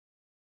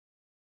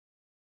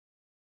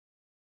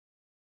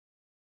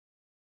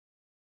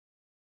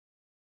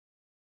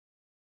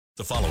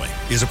The following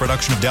is a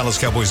production of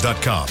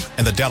DallasCowboys.com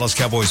and the Dallas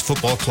Cowboys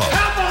Football Club.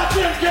 How about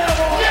them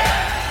Cowboys?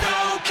 Yeah!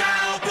 Go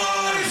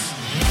Cowboys!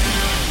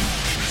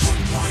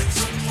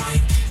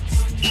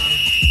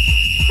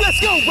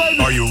 Let's go, baby!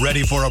 Are you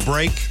ready for a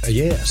break?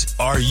 Yes.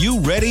 Are you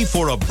ready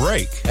for a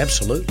break?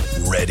 Absolutely.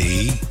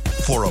 Ready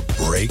for a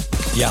break?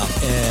 Yeah,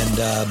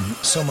 and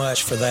so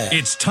much for that.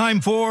 It's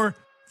time for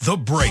The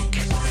Break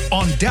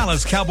on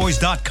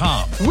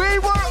DallasCowboys.com. We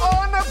were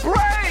on the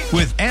break!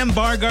 With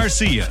Ambar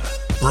Garcia,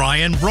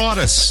 Brian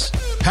Broaddus,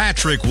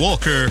 Patrick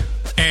Walker,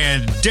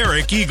 and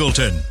Derek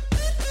Eagleton.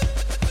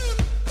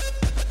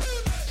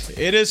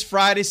 It is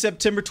Friday,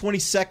 September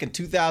 22nd,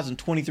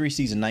 2023,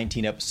 season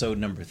 19, episode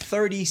number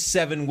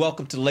 37.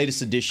 Welcome to the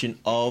latest edition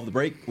of The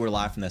Break. We're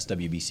live from the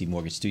SWBC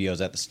Mortgage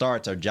Studios at the Star.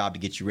 It's our job to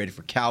get you ready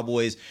for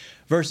Cowboys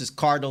versus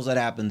Cardinals. That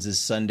happens this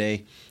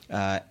Sunday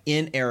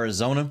in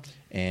Arizona.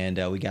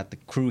 And we got the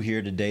crew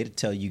here today to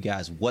tell you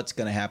guys what's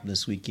going to happen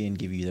this weekend,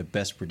 give you the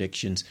best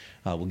predictions.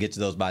 We'll get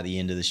to those by the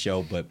end of the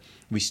show. But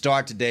we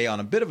start today on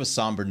a bit of a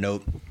somber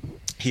note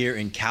here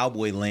in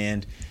Cowboy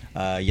land.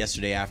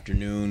 Yesterday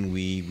afternoon,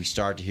 we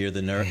started to hear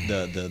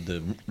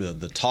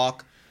the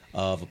talk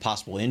of a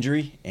possible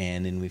injury,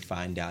 and then we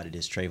find out it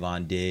is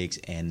Trayvon Diggs,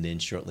 and then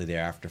shortly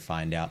thereafter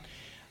find out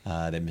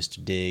that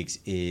Mr. Diggs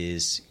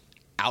is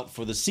out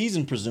for the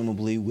season,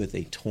 presumably with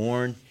a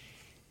torn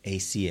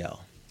ACL.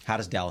 How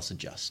does Dallas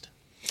adjust?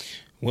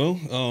 Well,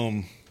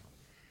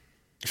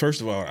 first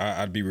of all,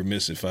 I'd be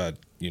remiss if I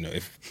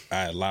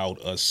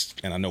allowed us,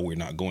 and I know we're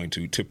not going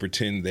to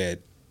pretend that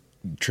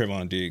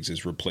Trayvon Diggs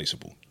is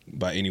replaceable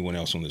by anyone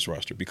else on this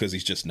roster, because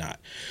he's just not.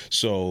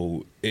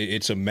 So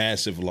it's a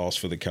massive loss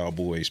for the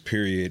Cowboys,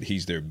 period.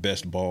 He's their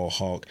best ball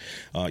hawk.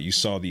 You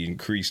saw the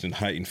increase in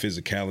height and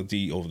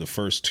physicality over the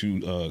first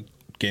two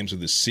games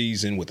of the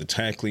season with the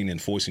tackling and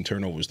forcing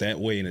turnovers that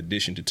way, in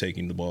addition to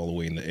taking the ball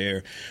away in the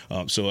air.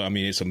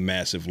 It's a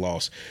massive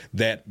loss.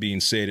 That being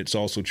said, it's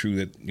also true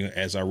that,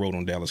 as I wrote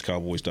on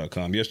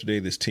DallasCowboys.com yesterday,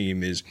 this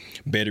team is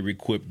better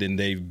equipped than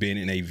they've been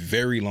in a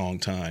very long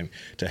time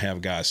to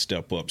have guys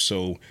step up.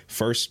 So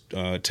first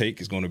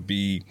take is going to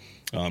be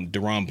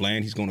Deron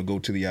Bland. He's going to go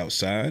to the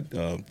outside.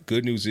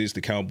 Good news is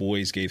the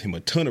Cowboys gave him a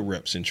ton of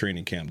reps in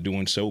training camp,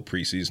 doing so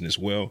preseason as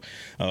well,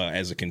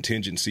 as a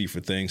contingency for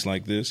things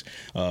like this.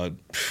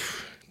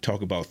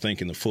 Talk about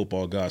thanking the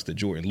football gods that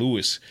Jordan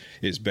Lewis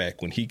is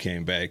back. When he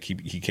came back,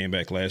 he came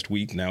back last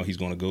week. Now he's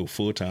going to go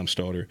full-time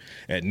starter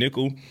at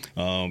nickel.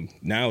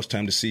 Now it's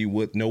time to see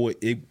what Noah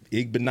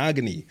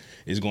Igbenogany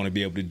is going to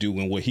be able to do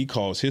and what he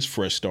calls his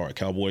fresh start.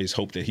 Cowboys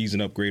hope that he's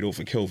an upgrade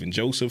over Kelvin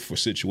Joseph for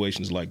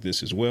situations like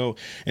this as well.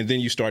 And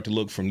then you start to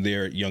look from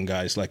there at young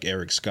guys like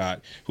Eric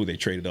Scott, who they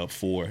traded up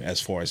for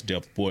as far as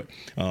depth. But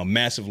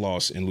massive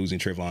loss in losing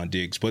Trayvon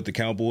Diggs. But the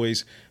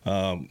Cowboys,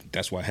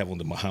 that's why I have on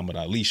the Muhammad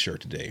Ali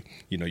shirt today.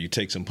 You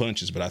take some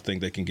punches, but I think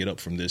they can get up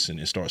from this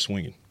and start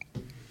swinging.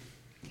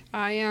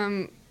 I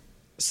am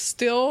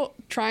still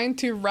trying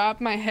to wrap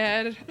my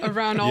head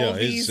around all of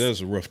these that's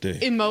a rough day.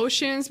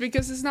 Emotions,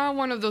 because it's not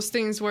one of those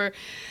things where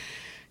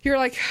you're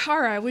like, all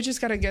right, we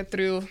just got to get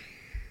through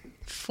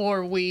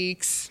 4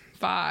 weeks,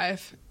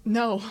 5.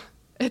 No,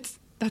 that's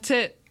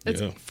it.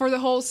 It's for the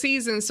whole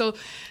season. So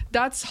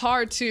that's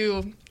hard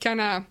to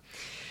kind of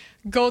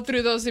go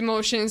through those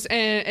emotions,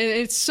 and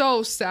it's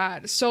so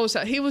sad.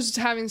 He was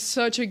having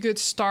such a good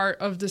start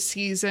of the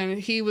season.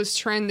 He was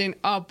trending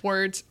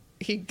upwards.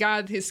 He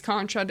got his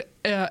contract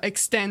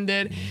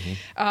extended.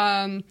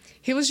 Mm-hmm.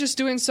 He was just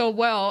doing so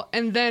well.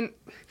 And I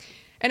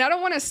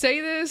don't want to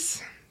say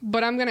this,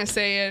 but I'm going to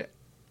say it.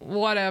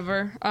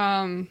 Whatever.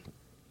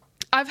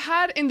 I've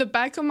had in the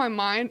back of my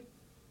mind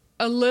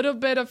a little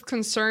bit of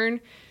concern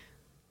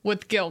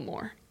with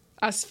Gilmore,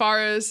 as far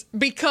as,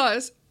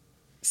 because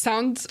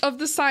Sounds of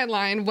the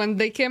Sideline, when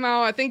they came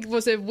out, I think,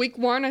 was it week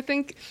 1,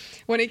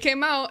 when it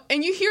came out,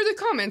 and you hear the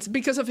comments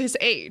because of his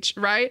age,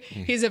 right?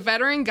 He's a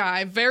veteran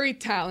guy, very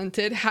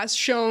talented, has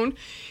shown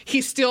he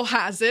still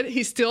has it.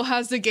 He still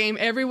has the game.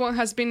 Everyone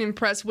has been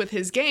impressed with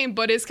his game,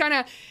 but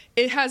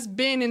it has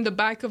been in the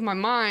back of my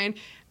mind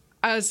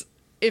as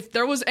if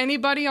there was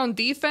anybody on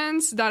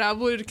defense that I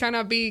would kind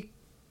of be,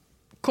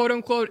 quote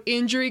unquote,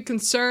 injury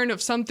concern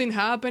of something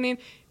happening,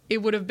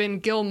 it would have been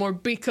Gilmore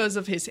because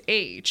of his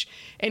age.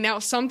 And now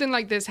something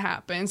like this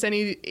happens, and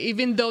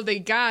even though they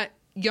got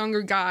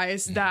younger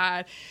guys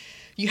that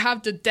you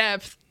have the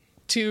depth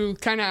to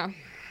kind of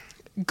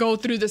go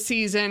through the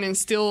season and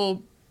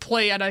still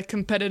play at a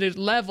competitive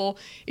level,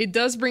 it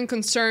does bring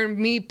concern,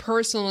 me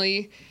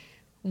personally,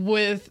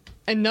 with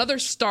another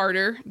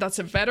starter that's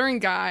a veteran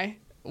guy.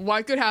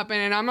 What could happen?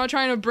 And I'm not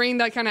trying to bring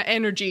that kind of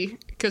energy,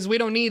 because we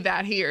don't need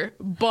that here.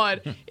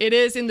 But it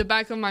is in the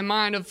back of my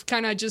mind of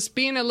kind of just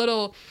being a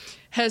little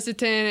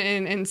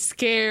hesitant and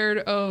scared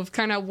of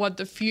kind of what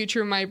the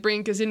future might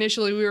bring, because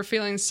initially we were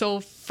feeling so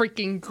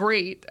freaking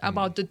great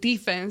about the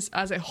defense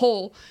as a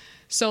whole.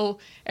 So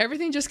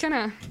everything just kind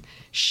of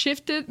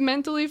shifted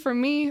mentally for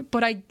me.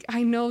 But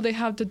I know they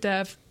have the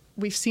depth.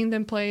 We've seen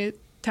them play,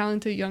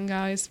 talented young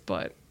guys.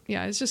 But,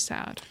 yeah, it's just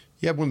sad.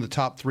 You have one of the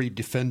top 3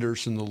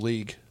 defenders in the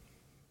league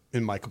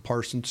in Michael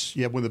Parsons.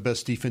 You have one of the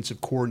best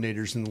defensive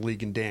coordinators in the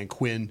league in Dan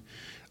Quinn.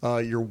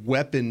 Your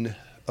weapon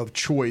of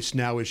choice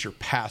now is your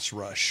pass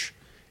rush.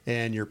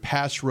 And your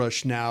pass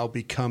rush now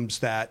becomes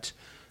that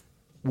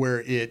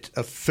where it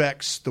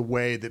affects the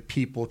way that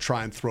people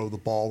try and throw the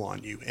ball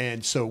on you.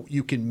 And so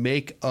you can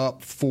make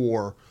up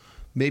for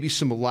maybe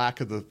some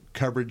lack of the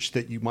coverage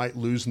that you might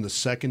lose in the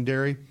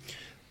secondary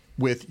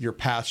with your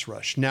pass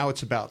rush. Now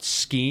it's about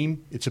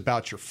scheme, it's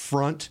about your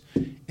front,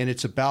 and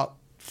it's about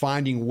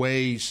finding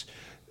ways.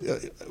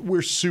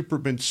 We're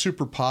been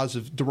super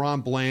positive.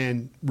 DaRon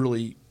Bland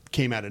really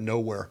came out of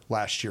nowhere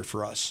last year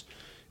for us.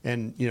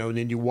 And, and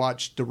then you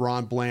watch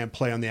DaRon Bland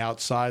play on the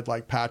outside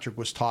like Patrick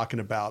was talking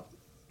about,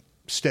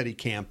 steady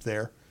camp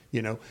there,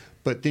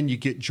 But then you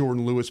get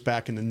Jordan Lewis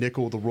back in the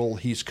nickel, the role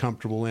he's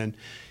comfortable in.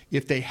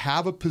 If they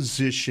have a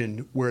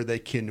position where they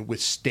can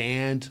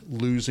withstand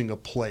losing a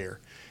player,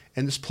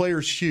 and this player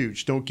is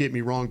huge, don't get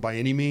me wrong by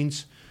any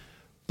means,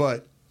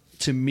 but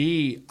to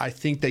me, I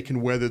think they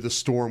can weather the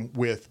storm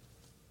with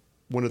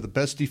one of the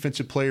best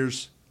defensive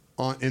players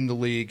in the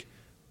league,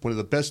 one of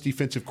the best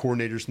defensive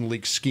coordinators in the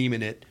league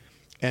scheming it,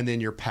 and then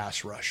your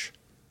pass rush.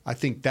 I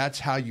think that's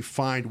how you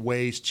find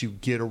ways to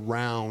get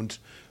around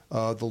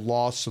the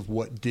loss of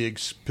what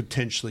Diggs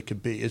potentially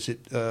could be. Is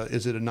it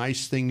a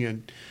nice thing?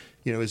 And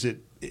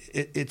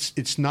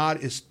it's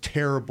not as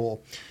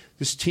terrible.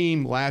 This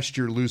team last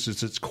year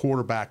loses its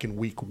quarterback in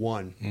week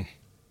 1,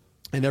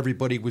 and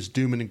everybody was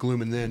dooming and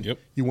glooming. Then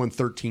you won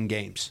 13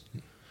 games.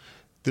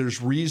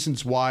 There's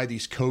reasons why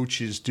these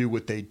coaches do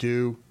what they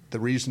do. The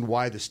reason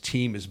why this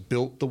team is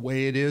built the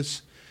way it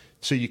is,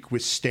 so you can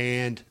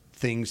withstand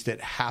things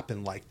that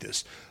happen like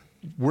this.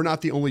 We're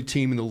not the only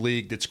team in the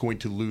league that's going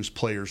to lose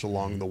players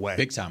along the way.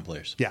 Big-time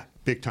players. Yeah,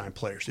 big-time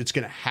players. It's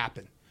going to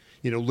happen.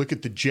 Look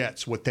at the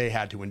Jets, what they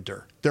had to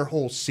endure. Their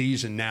whole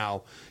season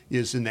now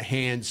is in the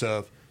hands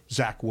of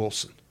Zach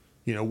Wilson,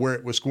 where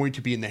it was going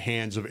to be in the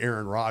hands of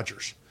Aaron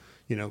Rodgers.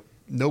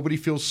 Nobody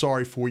feels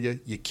sorry for you.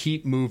 You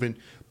keep moving.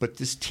 But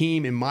this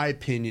team, in my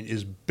opinion,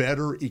 is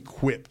better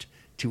equipped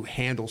to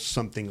handle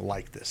something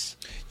like this.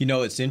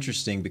 It's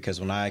interesting because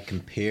when I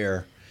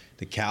compare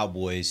the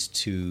Cowboys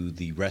to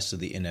the rest of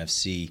the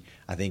NFC,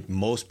 I think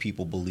most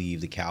people believe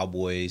the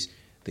Cowboys,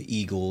 the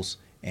Eagles,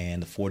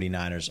 and the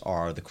 49ers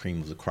are the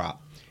cream of the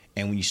crop.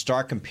 And when you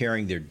start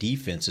comparing their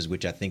defenses,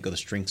 which I think are the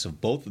strengths of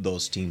both of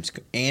those teams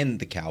and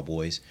the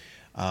Cowboys,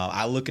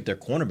 I look at their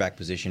cornerback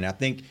position. I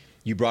think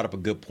you brought up a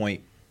good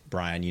point,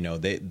 Brian.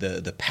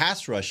 The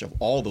pass rush of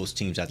all those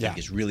teams, I think,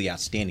 is really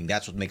outstanding.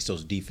 That's what makes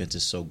those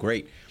defenses so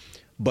great.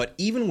 But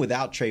even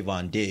without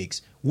Trayvon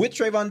Diggs, with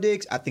Trayvon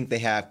Diggs, I think they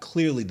have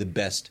clearly the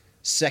best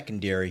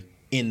secondary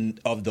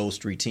of those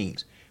three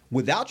teams.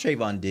 Without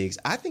Trayvon Diggs,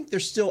 I think they're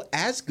still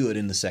as good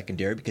in the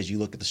secondary because you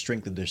look at the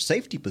strength of their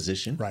safety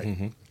position. Right.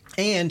 Mm-hmm.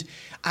 And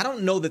I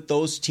don't know that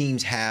those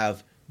teams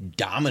have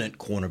dominant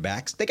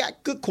cornerbacks. They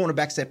got good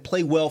cornerbacks that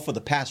play well for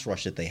the pass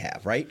rush that they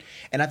have, right?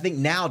 And I think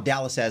now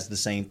Dallas has the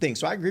same thing.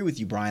 So I agree with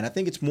you, Brian. I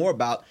think it's more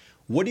about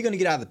what are you going to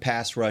get out of the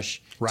pass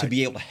rush to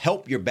be able to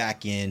help your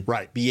back end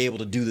be able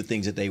to do the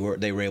things that they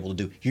were able to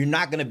do. You're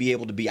not going to be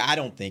able to be, I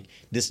don't think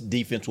this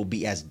defense will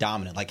be as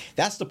dominant. Like,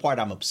 that's the part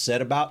I'm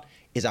upset about,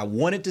 is I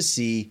wanted to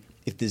see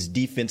if this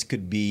defense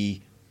could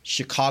be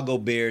Chicago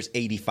Bears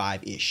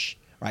 85-ish.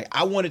 Right?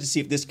 I wanted to see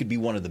if this could be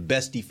one of the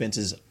best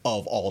defenses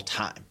of all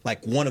time.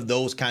 Like one of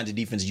those kinds of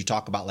defenses you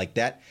talk about like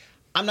that.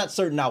 I'm not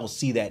certain I will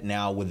see that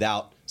now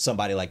without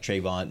somebody like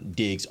Trayvon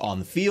Diggs on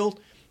the field.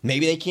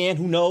 Maybe they can.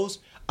 Who knows?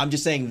 I'm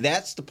just saying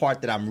that's the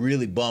part that I'm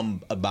really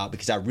bummed about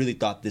because I really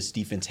thought this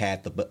defense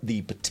had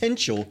the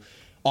potential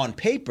on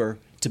paper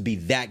to be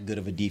that good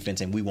of a defense,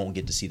 and we won't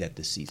get to see that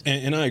this season.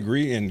 And I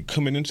agree. And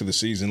coming into the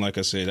season, like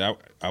I said,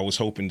 I was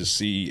hoping to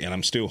see, and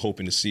I'm still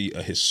hoping to see,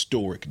 a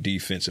historic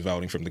defensive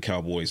outing from the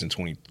Cowboys in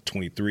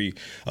 2023.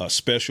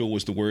 Special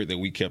was the word that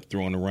we kept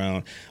throwing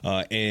around.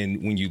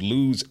 And when you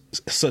lose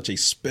such a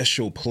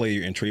special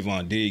player in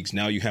Trayvon Diggs,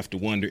 now you have to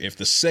wonder if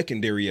the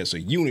secondary as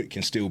a unit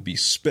can still be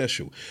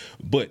special.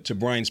 But to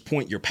Brian's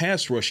point, your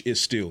pass rush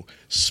is still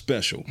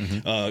special.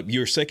 Mm-hmm.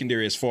 Your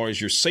secondary, as far as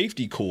your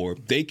safety core,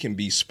 they can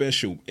be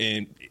special.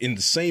 And in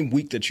the same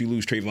week that you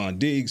lose Trayvon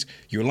Diggs,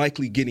 you're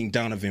likely getting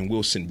Donovan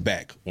Wilson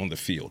back on the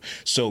field.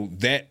 So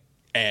that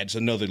adds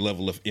another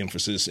level of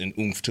emphasis and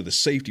oomph to the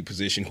safety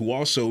position, who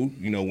also,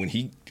 when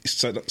he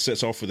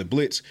sets off for the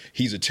blitz,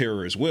 he's a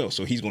terror as well.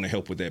 So he's going to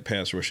help with that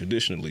pass rush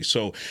additionally.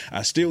 So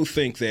I still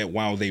think that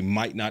while they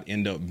might not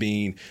end up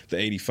being the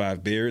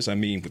 85 Bears,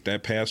 with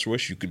that pass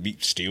rush, you could be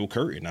still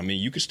current.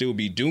 You could still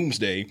be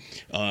doomsday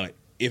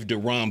if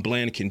DaRon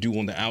Bland can do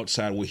on the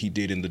outside what he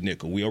did in the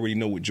nickel. We already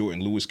know what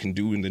Jordan Lewis can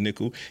do in the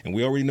nickel, and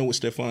we already know what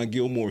Stephon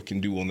Gilmore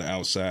can do on the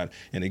outside.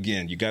 And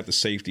again, you got the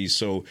safeties.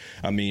 So,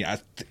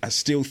 I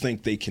still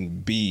think they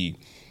can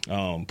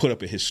put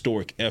up a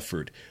historic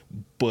effort,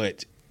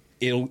 but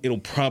it'll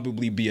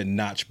probably be a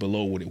notch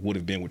below what it would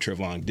have been with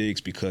Trayvon Diggs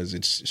because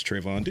it's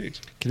Trayvon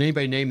Diggs. Can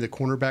anybody name the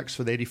cornerbacks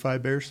for the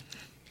 85 Bears?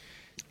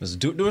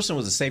 Doerson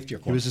was a safety or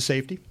corner? He was a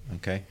safety.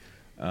 Okay.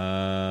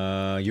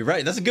 You're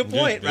right. That's a good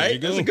point, right?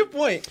 That's a good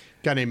point.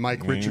 Guy named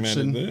Mike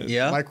Richardson.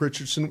 Yeah. Mike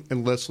Richardson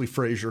and Leslie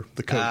Frazier,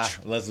 the coach.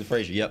 Leslie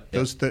Frazier, yep.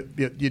 Dave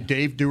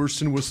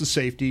Dewerson was the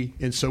safety,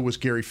 and so was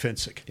Gary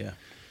Finsick. Yeah.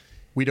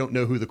 We don't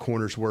know who the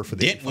corners were for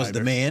the Dent was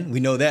the man. We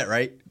know that,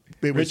 right?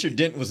 Richard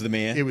Dent was the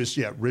man.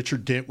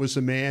 Richard Dent was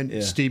the man.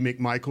 Yeah. Steve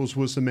McMichaels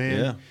was the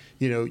man.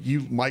 Yeah.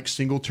 Mike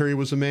Singletary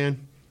was the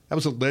man. That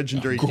was a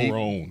legendary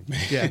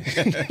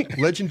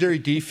legendary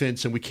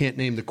defense, and we can't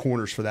name the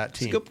corners for that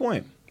team. That's a good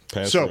point.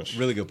 Pass So, rush.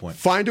 Really good point.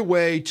 Find a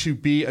way to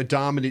be a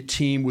dominant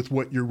team with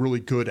what you're really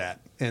good at,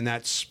 and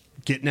that's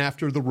getting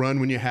after the run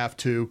when you have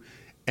to,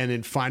 and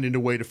then finding a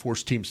way to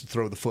force teams to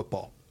throw the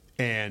football.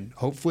 And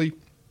hopefully,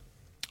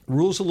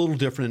 rules a little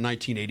different in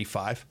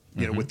 1985.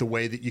 With the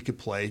way that you could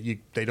play,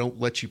 they don't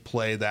let you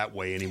play that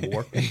way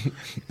anymore.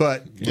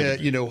 But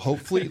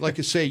hopefully, like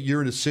I say,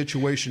 you're in a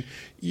situation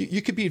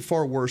you could be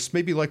far worse.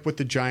 Maybe like what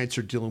the Giants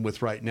are dealing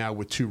with right now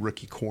with 2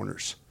 rookie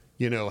corners.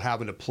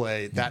 Having to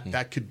play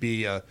that could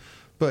be a.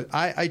 But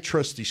I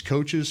trust these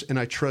coaches, and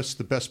I trust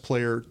the best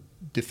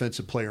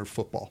defensive player in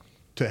football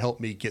to help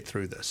me get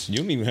through this. You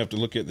don't even have to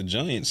look at the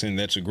Giants, and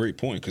that's a great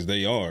point because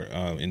they are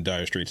in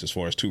dire straits as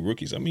far as 2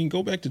 rookies. I mean,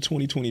 go back to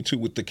 2022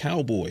 with the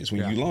Cowboys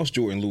when you lost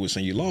Jordan Lewis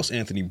and you lost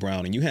Anthony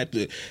Brown, and you had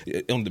to,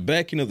 on the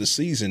back end of the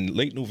season,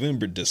 late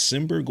November,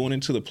 December, going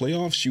into the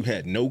playoffs, you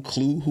had no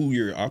clue who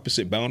your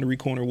opposite boundary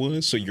corner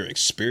was, so you're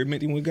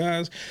experimenting with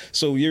guys.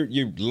 So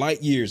you're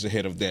light years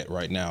ahead of that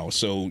right now.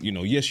 So,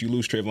 yes, you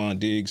lose Trevon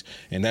Diggs,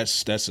 and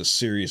that's a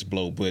serious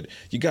blow, but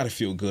you got to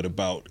feel good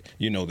about,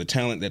 the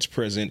talent that's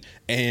present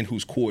and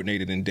who's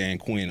coordinated in Dan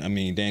Quinn. I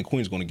mean, Dan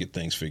Quinn's going to get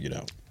things figured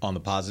out. On the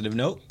positive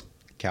note,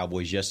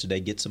 Cowboys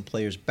yesterday get some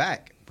players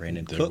back.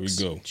 Brandon Cooks,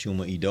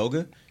 Chuma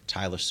Edoga,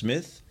 Tyler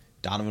Smith,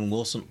 Donovan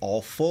Wilson,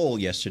 all full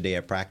yesterday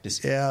at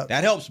practice. Yeah.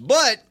 That helps,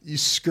 but you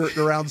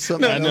skirting around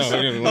something else.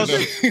 But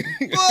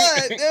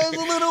there's a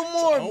little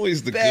more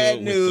always the bad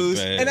good news. with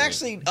the bad. And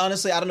actually,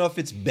 honestly, I don't know if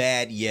it's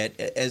bad yet,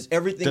 as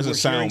everything Doesn't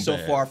we're hearing sound so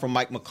bad. far from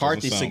Mike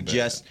McCarthy Doesn't sound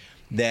suggests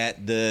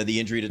that the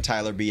injury to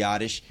Tyler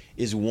Biadasz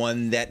is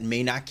one that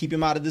may not keep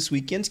him out of this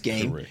weekend's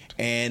game. Correct.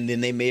 And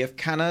then they may have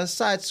kind of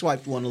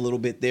sideswiped one a little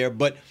bit there.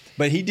 But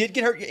he did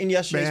get hurt in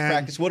yesterday's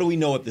practice. What do we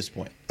know at this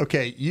point?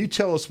 Okay, you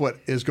tell us what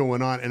is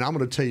going on, and I'm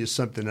going to tell you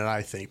something that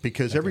I think.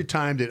 Because every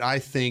time that I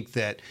think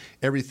that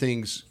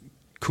everything's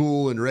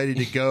cool and ready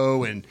to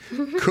go and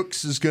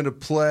Cooks is going to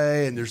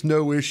play and there's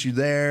no issue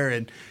there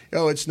and,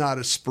 it's not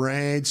a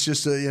sprain, it's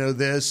just,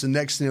 this, and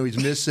next thing he's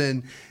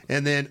missing.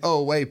 And then,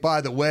 wait,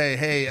 by the way,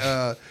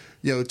 hey,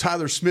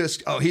 Tyler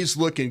Smith, he's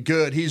looking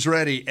good, he's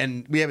ready,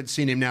 and we haven't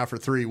seen him now for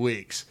 3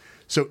 weeks.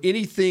 So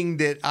anything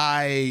that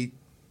I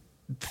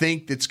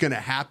think that's going to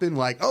happen,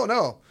 like,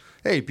 no,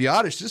 hey,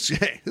 Biadasz, this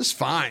is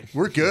fine,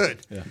 we're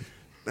good. Yeah.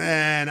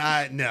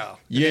 And no.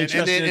 You ain't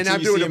trusting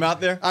until you see him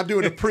out there? I'm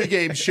doing a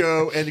pregame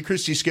show, and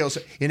Christy Scales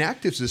said,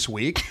 inactives this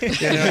week.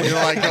 You're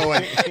like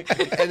going,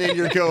 and then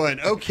you're going,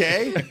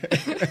 okay.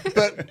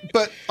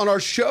 But on our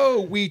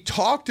show, we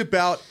talked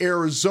about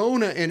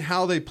Arizona and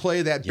how they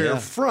play that Bear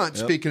front.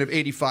 Yep. Speaking of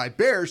 85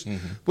 Bears,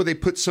 where they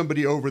put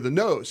somebody over the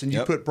nose. And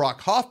you put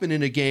Brock Hoffman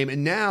in a game,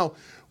 and now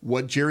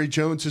what Jerry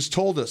Jones has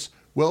told us,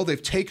 well,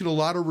 they've taken a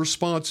lot of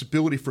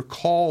responsibility for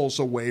calls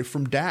away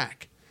from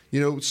Dak.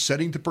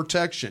 Setting the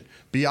protection,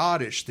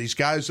 Biadasz, these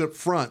guys up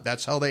front,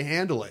 that's how they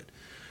handle it.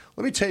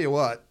 Let me tell you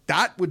what,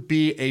 that would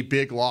be a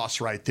big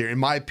loss right there, in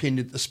my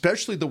opinion,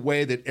 especially the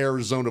way that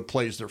Arizona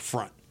plays their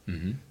front,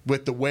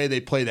 with the way they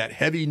play that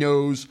heavy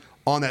nose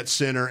on that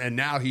center, and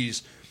now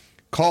he's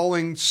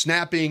calling,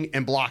 snapping,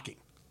 and blocking,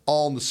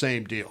 all in the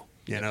same deal.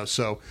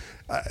 So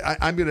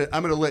I'm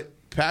gonna let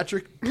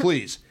Patrick,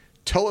 please,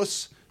 tell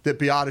us that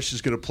Biadasz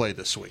is going to play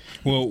this week.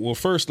 Well,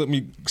 first let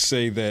me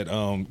say that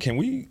can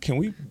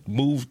we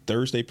move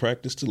Thursday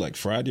practice to like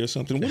Friday or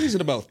something? What is it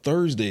about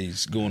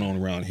Thursdays going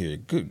on around here?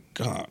 Good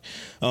God!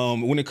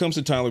 When it comes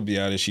to Tyler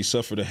Biadasz, he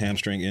suffered a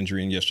hamstring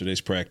injury in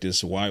yesterday's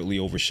practice, widely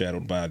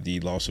overshadowed by the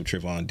loss of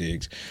Trevon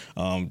Diggs.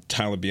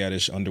 Tyler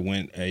Biadasz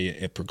underwent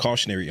a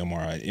precautionary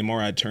MRI.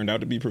 MRI turned out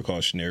to be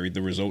precautionary.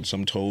 The results,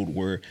 I'm told,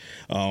 were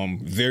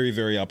very,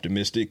 very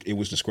optimistic. It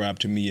was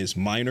described to me as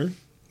minor.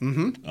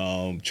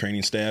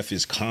 Training staff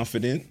is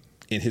confident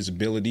in his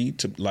ability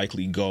to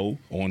likely go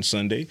on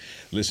Sunday.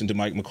 Listen to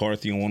Mike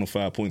McCarthy on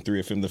 105.3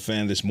 FM The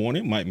Fan this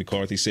morning. Mike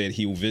McCarthy said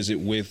he will visit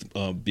with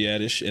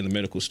Biadasz and the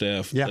medical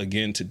staff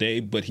again today,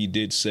 but he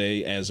did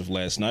say as of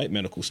last night,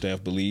 medical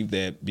staff believe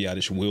that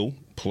Biadasz will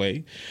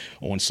play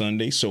on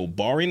Sunday. So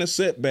barring a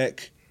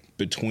setback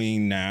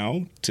between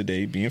now,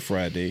 today being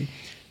Friday,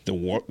 the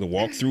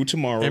walkthrough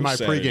tomorrow, and my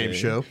Saturday,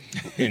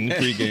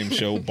 pregame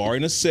show,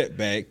 barring a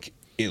setback,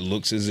 it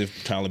looks as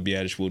if Tyler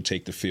Biadasz will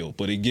take the field.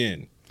 But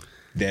again,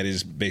 that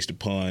is based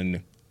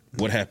upon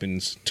what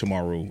happens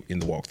tomorrow in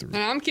the walkthrough. And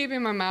I'm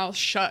keeping my mouth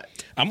shut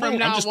I'm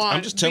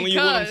just telling you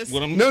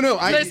what I'm No,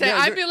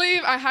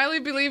 I highly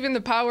believe in the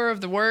power of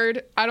the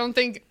word. I don't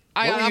think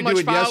I what have were much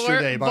you doing power.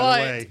 yesterday, by the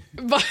way?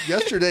 But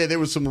Yesterday, there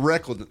was some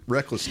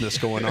recklessness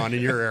going on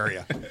in your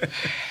area.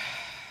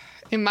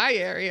 in my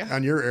area.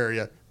 On your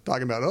area.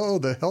 talking about,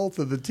 the health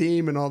of the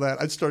team and all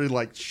that, I started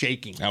like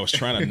shaking. I was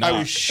trying to knock. I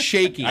was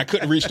shaking. I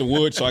couldn't reach the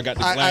wood, so I got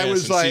the glass. I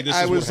was like, none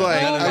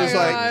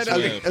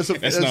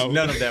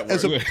of that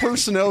as a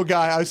personnel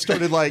guy, I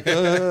started like,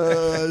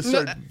 started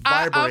vibrating.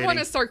 I want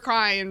to start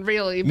crying,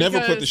 really. Never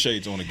put the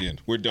shades on again.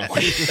 We're done.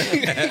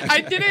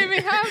 I didn't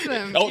even have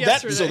them.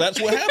 So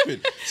that's what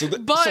happened. So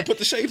put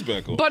the shades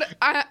back on. But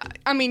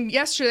I mean,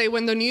 yesterday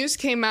when the news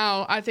came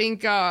out, I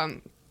think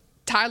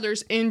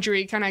Tyler's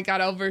injury kind of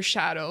got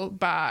overshadowed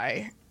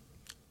by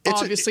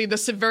obviously the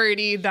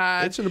severity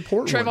that it's an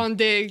important Trevon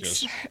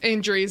Diggs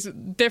injuries,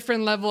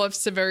 different level of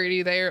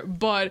severity there.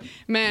 But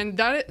man,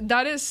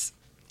 that is,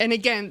 and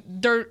again,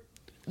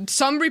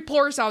 some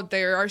reports out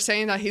there are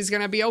saying that he's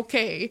going to be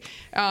okay,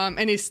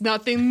 and it's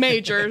nothing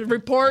major.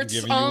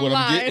 Reports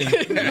online.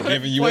 I'm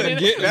giving you what I'm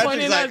getting. I'm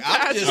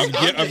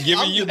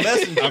giving you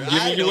what I'm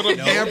getting.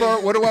 Amber,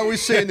 what do I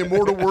always say in the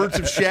immortal words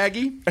of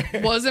Shaggy?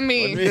 Wasn't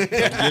me.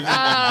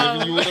 I'm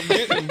giving you what I'm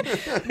getting.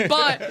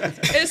 But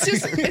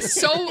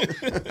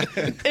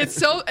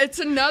it's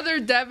another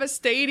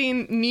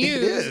devastating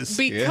news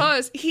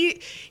because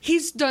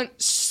he's done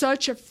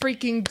such a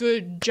freaking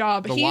good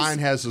job. The line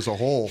has as a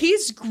whole.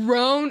 He's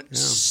grown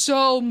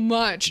so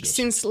much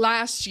since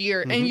last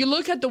year, and you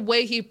look at the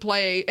way he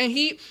played, and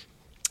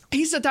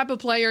he's the type of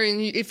player,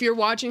 and if you're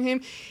watching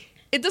him,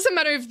 it doesn't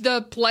matter if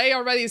the play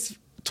already is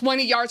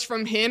 20 yards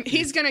from him,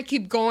 he's going to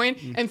keep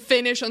going and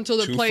finish until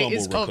the play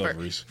is over.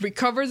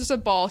 Recovers the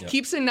ball,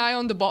 keeps an eye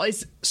on the ball,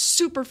 is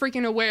super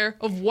freaking aware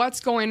of what's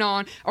going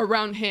on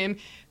around him,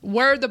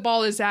 where the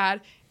ball is at,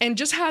 and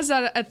just has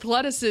that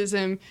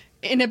athleticism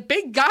in a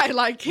big guy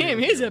like him.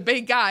 He's a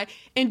big guy,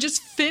 and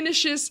just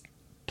finishes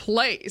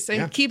plays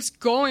and keeps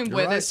going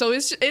with it. So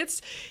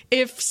it's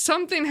if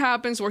something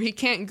happens where he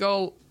can't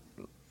go,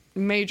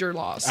 major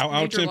loss.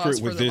 I'll temper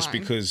it with this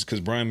because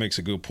Brian makes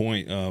a good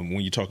point when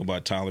you talk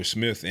about Tyler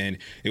Smith, and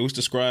it was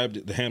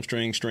described, the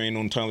hamstring strain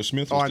on Tyler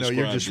Smith was I know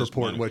you're just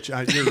reporting what you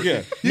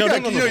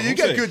you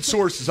got good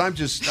sources. I'm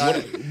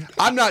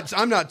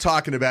not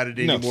talking about it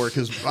anymore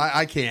because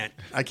I can't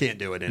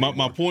do it anymore.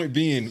 My point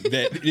being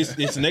that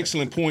it's an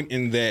excellent point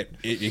in that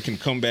it can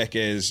come back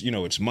as,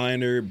 it's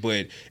minor,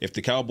 but if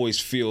the Cowboys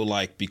feel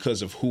like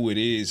because of who it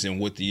is and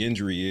what the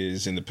injury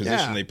is and the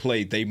position they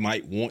play, they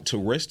might want to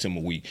rest him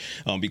a week.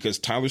 Because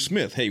Tyler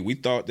Smith, we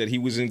thought that he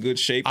was in good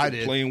shape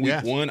to play in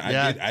week one.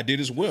 I did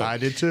as well. I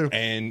did too.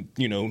 And,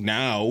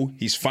 now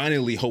he's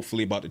finally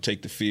hopefully about to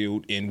take the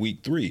field in week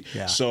 3.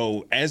 Yeah.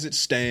 So as it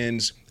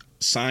stands, a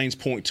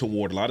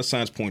lot of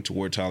signs point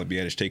toward Tyler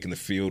Biadasz taking the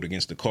field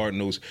against the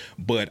Cardinals,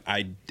 but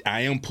I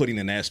am putting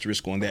an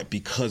asterisk on that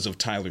because of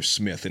Tyler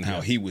Smith and how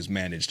he was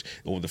managed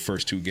over the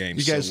first 2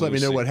 games. You guys let me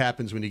know what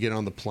happens when you get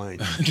on the plane.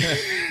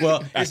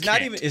 Well, it's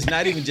not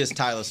even just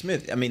Tyler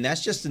Smith. I mean,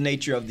 that's just the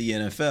nature of the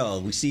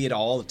NFL. We see it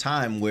all the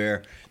time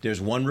where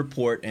there's one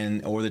report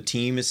or the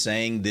team is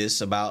saying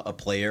this about a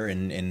player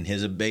and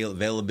his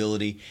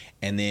availability,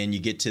 and then you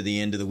get to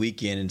the end of the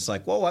weekend and it's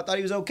like, whoa, I thought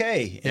he was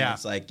okay. And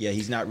it's like,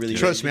 he's not really.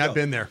 Trust me, I've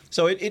been there.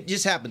 So it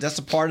just happens. That's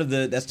the part of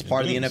the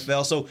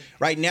NFL. So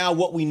right now,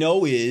 what we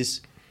know is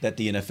that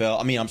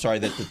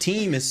that the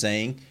team is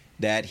saying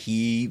that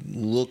he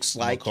looks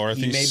like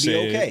McCarthy he may said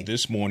be okay.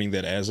 this morning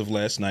that as of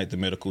last night, the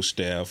medical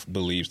staff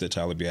believes that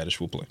Tyler Biadasz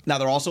will play. Now,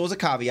 there also was a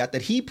caveat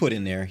that he put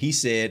in there. He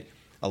said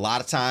a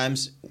lot of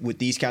times with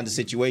these kinds of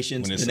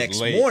situations, the next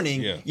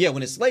morning,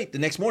 when it's late, the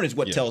next morning is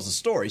what tells the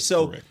story.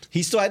 So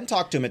he still hadn't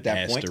talked to him at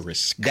that point.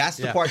 That's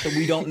the part that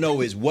we don't know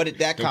is what did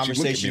that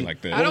conversation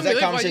like that. What was that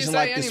conversation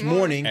like this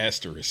morning?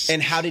 Asterisk.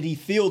 And how did he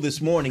feel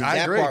this morning?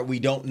 That part we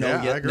don't know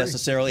yet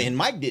necessarily. And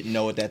Mike didn't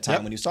know at that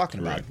time when he was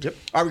talking about it. Yep.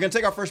 All right, we're going to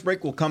take our first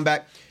break. We'll come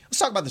back. Let's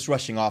talk about this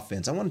rushing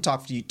offense. I want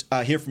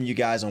to hear from you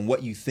guys on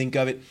what you think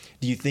of it.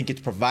 Do you think it's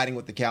providing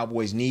what the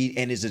Cowboys need?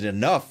 And is it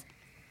enough?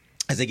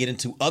 As they get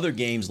into other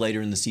games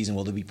later in the season,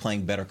 will they be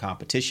playing better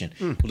competition?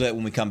 We'll do that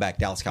when we come back.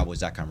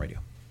 DallasCowboys.com radio.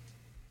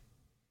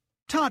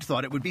 Todd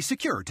thought it would be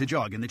secure to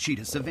jog in the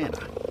cheetah savanna.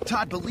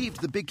 Todd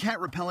believed the big cat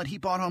repellent he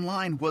bought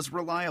online was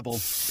reliable.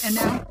 And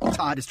now,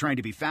 Todd is trying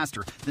to be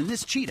faster than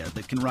this cheetah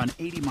that can run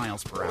 80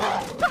 miles per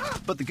hour.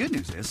 But the good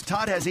news is,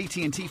 Todd has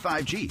AT&T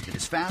 5G that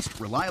is fast,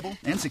 reliable,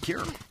 and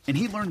secure. And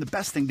he learned the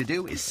best thing to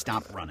do is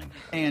stop running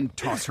and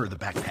toss her the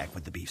backpack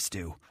with the beef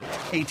stew.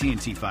 AT&T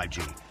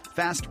 5G.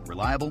 Fast,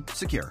 reliable,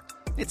 secure.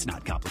 It's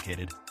not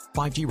complicated.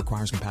 5G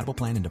requires compatible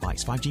plan and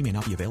device. 5G may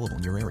not be available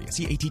in your area.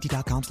 See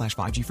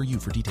att.com/5G for you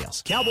for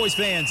details. Cowboys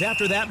fans,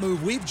 after that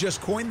move, we've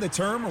just coined the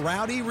term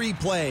Rowdy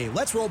Replay.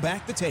 Let's roll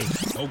back the tape.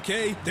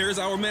 Okay, there's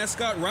our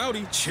mascot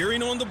Rowdy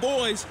cheering on the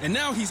boys. And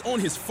now he's on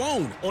his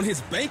phone, on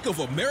his Bank of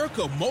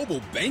America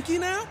mobile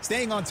banking app?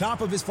 Staying on top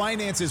of his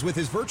finances with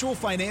his virtual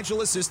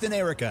financial assistant,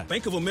 Erica.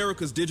 Bank of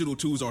America's digital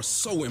tools are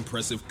so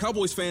impressive.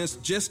 Cowboys fans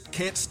just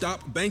can't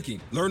stop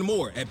banking. Learn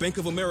more at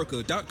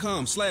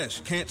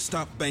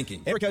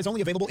bankofamerica.com/can't-stop-banking. Erica is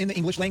only available in the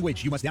English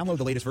language. You must download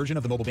the latest version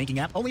of the mobile banking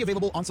app, only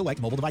available on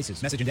select mobile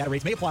devices. Message and data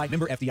rates may apply.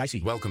 Member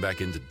FDIC. Welcome back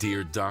into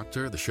Dear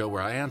Doctor, the show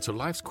where I answer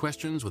life's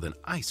questions with an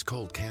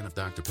ice-cold can of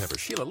Dr. Pepper.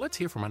 Sheila, let's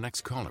hear from our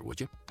next caller, would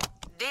you?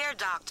 Dear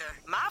doctor,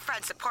 my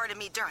friend supported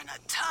me during a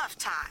tough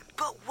time.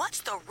 But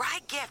what's the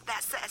right gift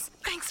that says,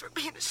 thanks for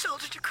being a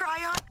shoulder to cry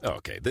on?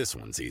 Okay, this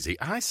one's easy.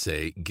 I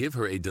say give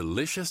her a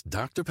delicious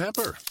Dr.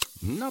 Pepper.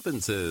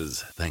 Nothing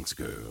says, thanks,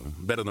 girl,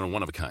 better than a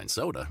one-of-a-kind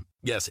soda.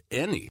 Yes,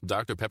 any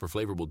Dr. Pepper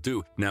flavor will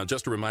do. Now,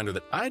 just a reminder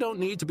that I don't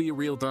need to be a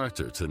real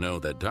doctor to know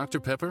that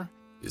Dr. Pepper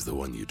is the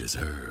one you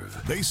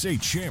deserve. They say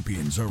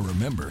champions are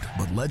remembered,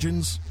 but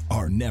legends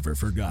are never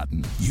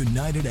forgotten.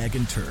 United Ag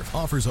and Turf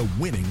offers a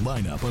winning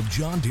lineup of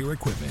John Deere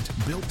equipment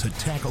built to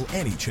tackle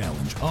any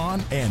challenge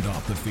on and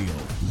off the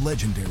field.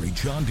 Legendary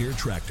John Deere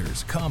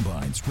tractors,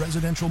 combines,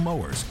 residential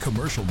mowers,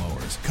 commercial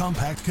mowers,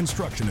 compact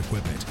construction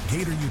equipment,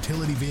 Gator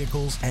utility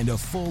vehicles, and a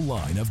full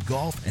line of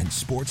golf and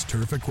sports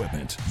turf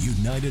equipment.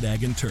 United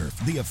Ag and Turf,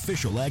 the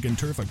official Ag and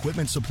Turf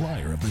equipment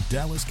supplier of the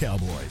Dallas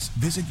Cowboys.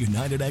 Visit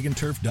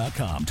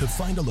UnitedAgAndTurf.com to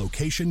find a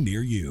location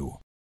near you.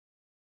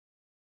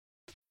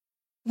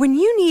 When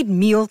you need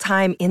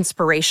mealtime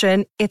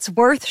inspiration, it's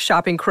worth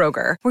shopping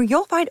Kroger, where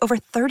you'll find over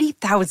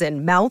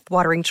 30,000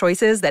 mouth-watering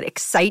choices that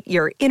excite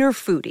your inner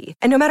foodie.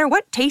 And no matter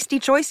what tasty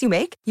choice you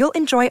make, you'll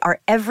enjoy our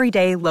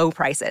everyday low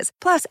prices,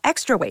 plus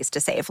extra ways to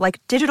save,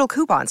 like digital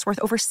coupons worth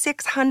over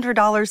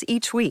 $600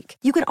 each week.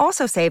 You can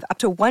also save up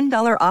to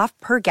 $1 off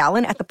per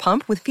gallon at the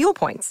pump with fuel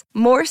points.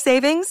 More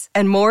savings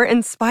and more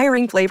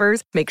inspiring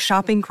flavors make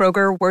shopping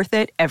Kroger worth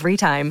it every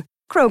time.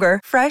 Kroger,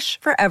 fresh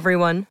for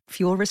everyone.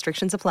 Fuel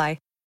restrictions apply.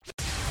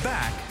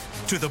 Back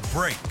to the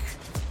break.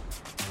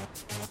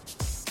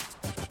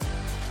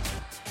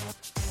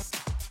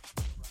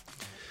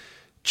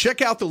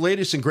 Check out the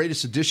latest and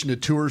greatest edition of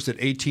tours at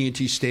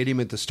AT&T Stadium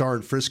at the Star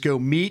in Frisco.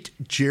 Meet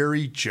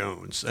Jerry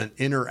Jones, an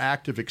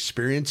interactive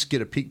experience.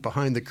 Get a peek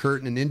behind the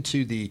curtain and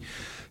into the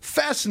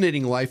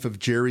fascinating life of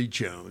Jerry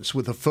Jones.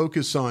 With a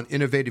focus on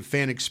innovative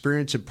fan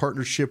experience in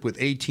partnership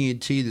with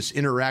AT&T, this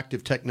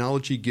interactive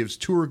technology gives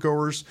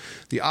tourgoers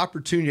the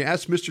opportunity to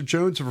ask Mr.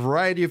 Jones a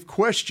variety of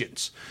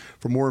questions.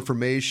 For more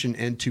information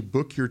and to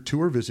book your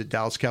tour, visit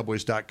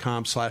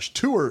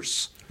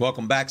DallasCowboys.com/tours.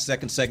 Welcome back.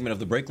 Second segment of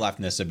the break, live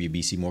from the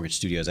SWBC Mortgage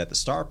Studios at the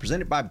Star,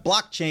 presented by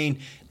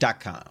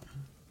Blockchain.com.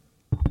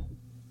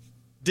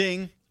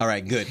 Ding. All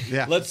right, good.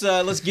 Yeah.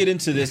 Let's get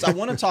into this. I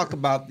want to talk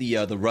about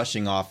the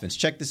rushing offense.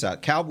 Check this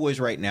out. Cowboys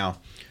right now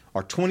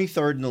are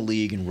 23rd in the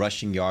league in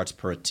rushing yards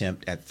per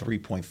attempt at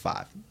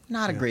 3.5.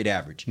 Not a great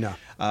average. No.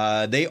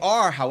 They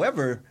are,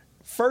 however,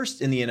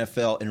 first in the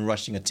NFL in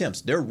rushing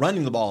attempts. They're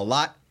running the ball a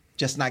lot,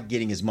 just not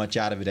getting as much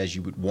out of it as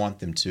you would want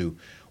them to.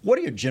 What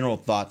are your general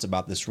thoughts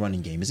about this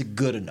running game? Is it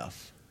good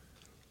enough?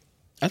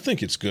 I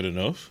think it's good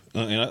enough,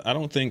 and I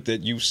don't think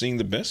that you've seen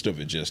the best of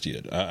it just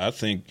yet. I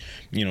think,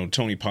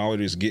 Tony Pollard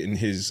is getting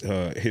his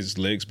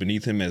legs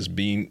beneath him as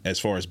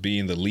far as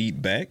being the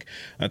lead back.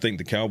 I think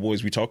the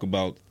Cowboys, we talk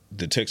about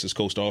the Texas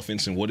Coast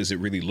offense and what does it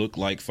really look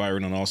like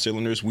firing on all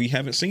cylinders. We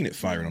haven't seen it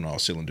firing on all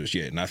cylinders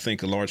yet, and I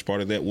think a large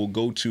part of that will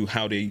go to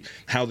how they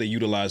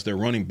utilize their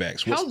running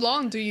backs. How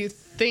long do you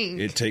think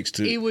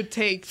it would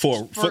take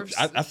for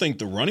I think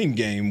the running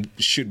game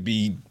should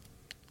be.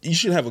 You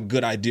should have a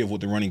good idea of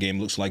what the running game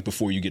looks like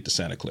before you get to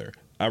Santa Clara.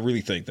 I really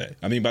think that.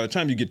 I mean, by the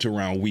time you get to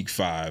around week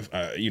 5,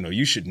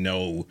 you should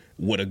know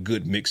what a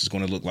good mix is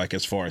going to look like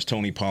as far as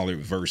Tony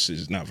Pollard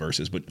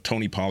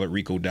Tony Pollard,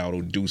 Rico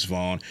Dowdle, Deuce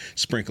Vaughn,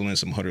 sprinkle in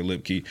some Hunter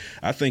Lipke.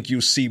 I think you'll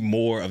see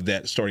more of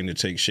that starting to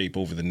take shape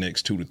over the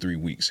next 2 to 3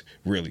 weeks,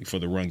 really, for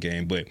the run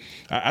game. But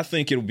I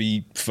think it'll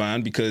be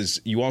fine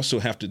because you also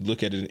have to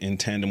look at it in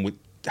tandem with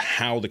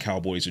how the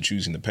Cowboys are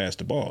choosing to pass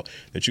the ball.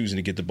 They're choosing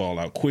to get the ball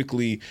out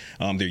quickly.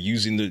 They're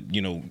using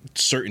the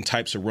certain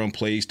types of run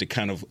plays to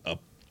kind of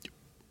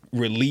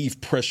relieve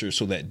pressure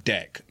so that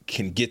Dak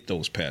can get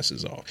those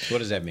passes off. What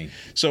does that mean?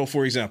 So,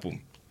 for example,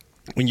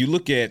 when you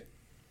look at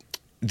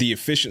the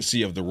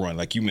efficiency of the run,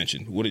 like you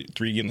mentioned,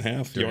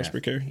 3.5 yards per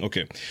carry?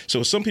 Okay.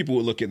 So some people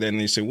would look at that and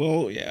they say,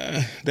 well,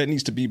 yeah, that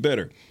needs to be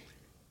better.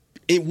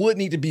 It would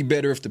need to be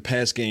better if the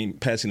passing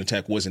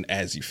attack wasn't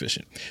as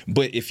efficient.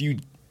 But if you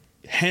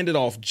hand it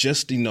off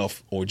just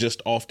enough or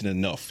just often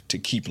enough to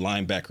keep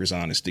linebackers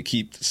honest, to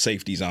keep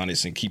safeties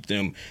honest, and keep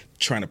them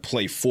trying to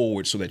play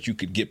forward so that you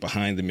could get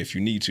behind them if you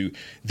need to,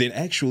 then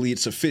actually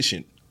it's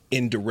efficient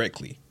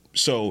indirectly.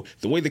 So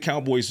the way the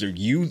Cowboys are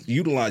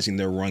utilizing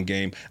their run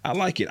game, I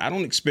like it. I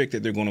don't expect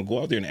that they're going to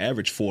go out there and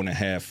average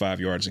 4.5, 5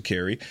 yards a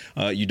carry.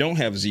 You don't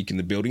have Zeke in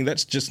the building.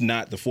 That's just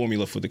not the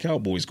formula for the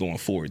Cowboys going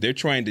forward. They're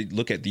trying to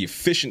look at the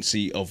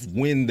efficiency of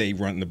when they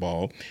run the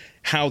ball,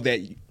 how that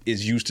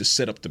is used to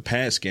set up the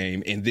pass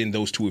game, and then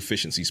those two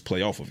efficiencies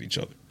play off of each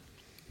other.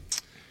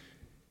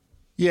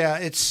 Yeah,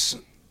 I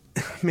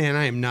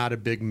am not a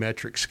big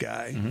metrics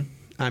guy. Mm-hmm.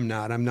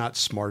 I'm not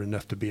smart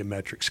enough to be a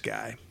metrics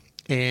guy.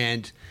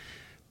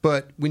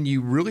 But when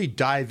you really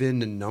dive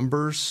into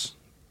numbers,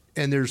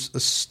 and there's a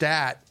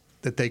stat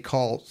that they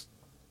call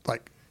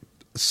like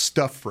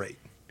stuff rate.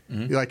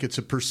 Mm-hmm. Like it's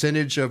a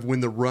percentage of when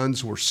the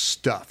runs were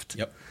stuffed.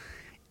 Yep.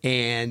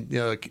 And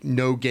like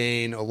no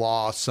gain, a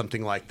loss,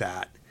 something like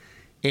that.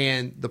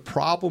 And the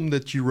problem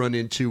that you run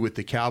into with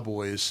the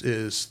Cowboys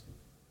is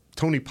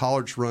Tony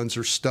Pollard's runs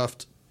are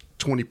stuffed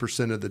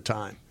 20% of the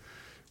time.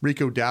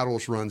 Rico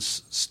Dowdles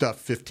runs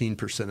stuff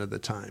 15% of the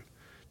time.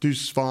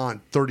 Deuce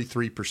Vaughn,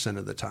 33%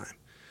 of the time.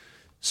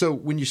 So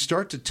when you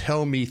start to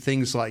tell me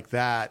things like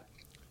that,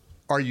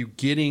 are you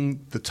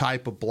getting the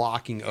type of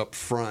blocking up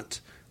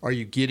front? Are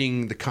you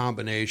getting the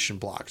combination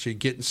blocks? Are you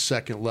getting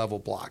second-level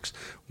blocks?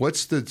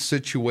 What's the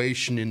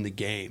situation in the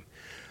game?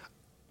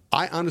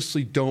 I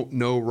honestly don't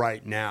know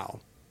right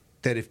now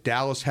that if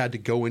Dallas had to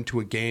go into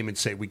a game and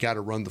say, we got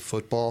to run the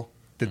football,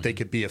 that they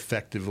could do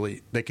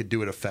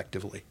it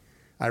effectively.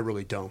 I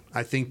really don't.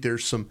 I think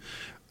there's some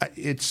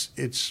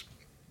it's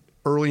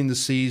early in the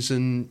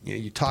season.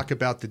 You talk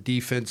about the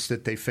defense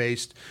that they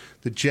faced.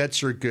 The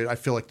Jets are good. I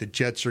feel like the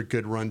Jets are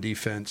good run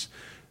defense.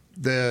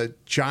 The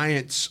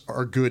Giants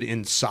are good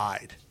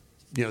inside.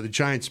 The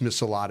Giants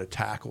miss a lot of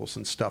tackles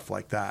and stuff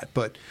like that.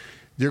 But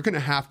they're going to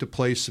have to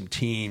play some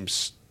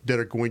teams that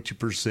are going to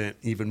present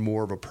even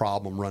more of a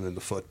problem running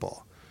the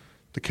football.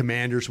 The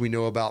Commanders we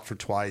know about for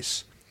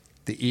twice.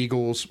 The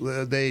Eagles,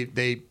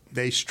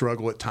 they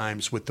struggle at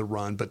times with the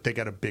run, but they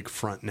got a big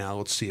front now.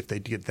 Let's see if they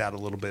get that a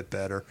little bit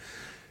better.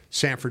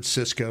 San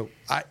Francisco.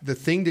 The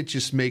thing that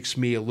just makes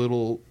me a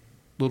little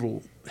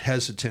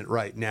hesitant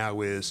right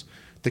now is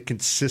the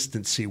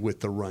consistency with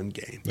the run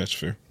game. That's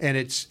fair. And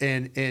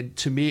and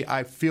to me,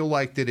 I feel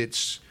like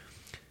that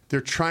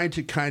they're trying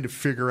to kind of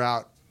figure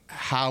out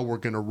how we're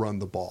going to run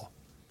the ball.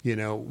 I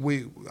know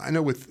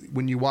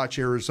when you watch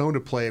Arizona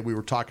play, we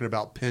were talking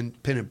about pin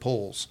and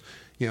pulls,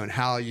 and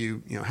how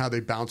how they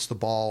bounce the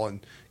ball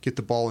and get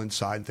the ball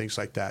inside and things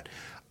like that.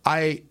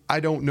 I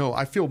don't know.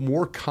 I feel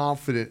more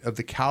confident of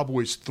the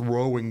Cowboys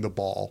throwing the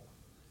ball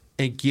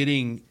and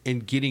getting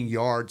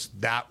yards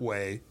that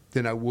way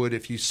than I would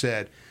if you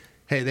said,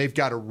 hey, they've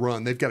got to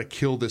run. They've got to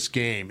kill this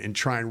game and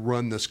try and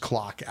run this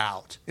clock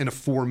out in a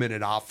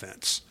 4-minute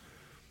offense.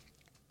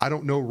 I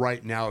don't know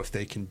right now if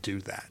they can do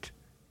that.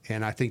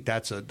 And I think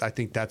that's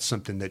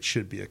something that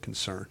should be a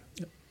concern.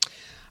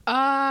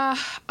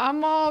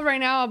 I'm all right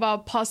now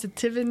about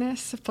positiva.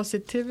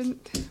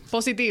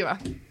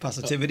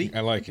 Positivity. I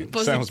like it.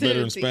 Positivity. Sounds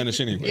better in Spanish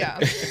anyway. Yeah,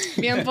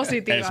 bien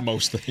positiva. As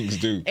most things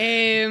do.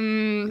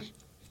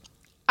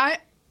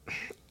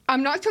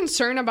 I'm not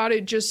concerned about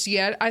it just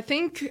yet. I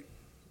think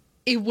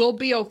it will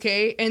be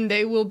okay, and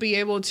they will be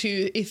able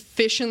to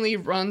efficiently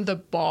run the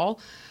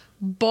ball.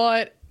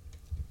 But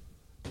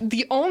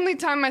the only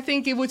time I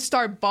think it would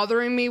start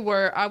bothering me,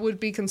 where I would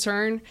be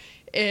concerned,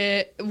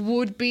 it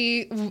would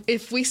be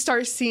if we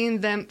start seeing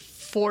them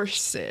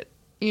force it.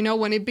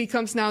 When it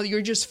becomes now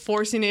you're just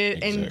forcing it,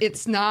 exactly, and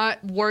it's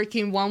not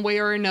working one way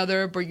or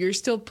another, but you're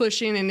still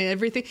pushing and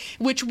everything,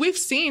 which we've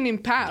seen in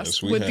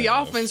past with the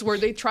offense where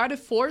they try to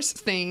force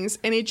things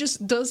and it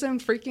just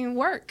doesn't freaking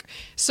work.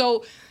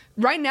 So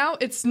right now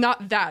it's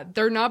not that.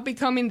 They're not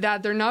becoming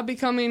that. They're not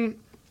becoming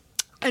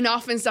an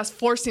offense that's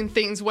forcing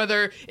things,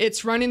 whether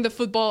it's running the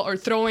football or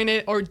throwing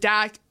it or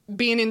Dak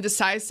being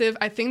indecisive.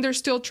 I think they're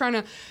still trying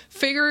to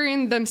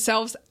figuring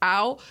themselves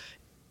out,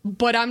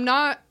 but I'm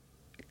not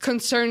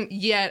concerned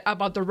yet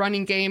about the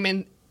running game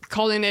and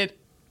calling it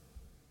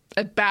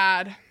a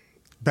bad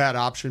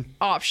option.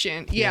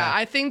 Yeah,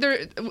 I think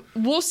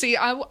we'll see.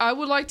 I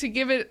would like to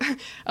give it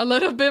a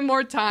little bit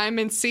more time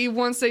and see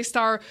once they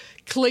start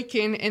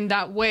clicking in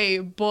that way.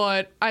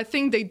 But I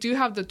think they do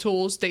have the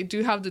tools. They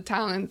do have the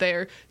talent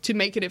there to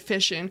make it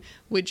efficient.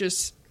 We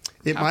just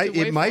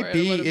it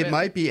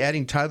might be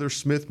adding Tyler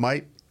Smith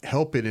might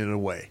help it in a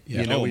way.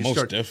 Yeah,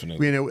 most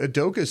definitely.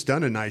 Udoka's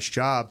done a nice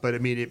job, but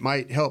it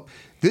might help.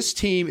 This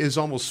team is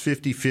almost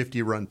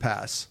 50-50 run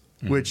pass,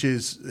 which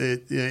is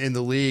in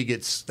the league.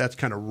 That's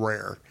kind of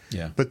rare.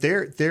 Yeah, but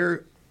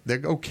they're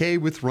okay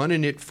with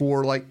running it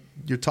for, like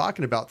you're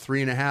talking about,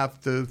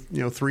 3.5 to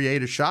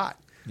 3.8 a shot.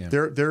 Yeah.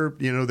 They're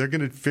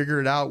going to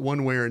figure it out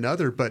one way or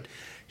another. But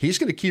he's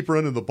going to keep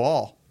running the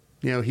ball.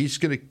 He's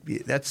going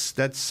to.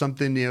 That's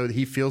something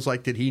he feels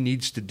like that he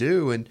needs to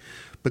do.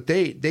 But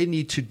they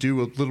need to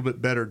do a little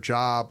bit better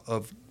job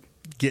of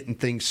getting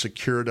things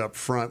secured up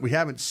front. We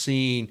haven't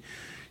seen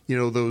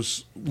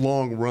those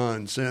long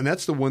runs, and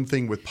that's the one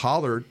thing with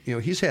Pollard.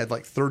 He's had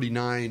like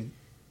 39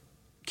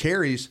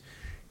 carries.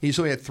 He's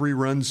only had 3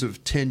 runs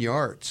of 10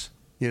 yards.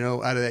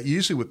 Out of that,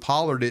 usually with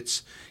Pollard,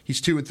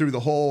 he's 2 and through the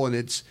hole, and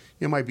it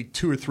might be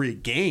 2 or 3 a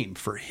game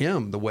for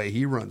him the way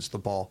he runs the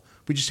ball.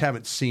 We just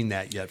haven't seen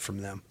that yet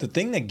from them. The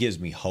thing that gives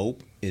me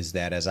hope is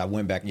that as I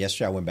went back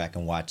yesterday, I went back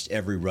and watched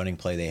every running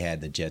play they had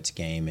in the Jets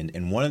game,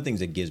 and one of the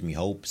things that gives me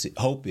hope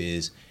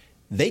is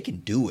they can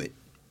do it.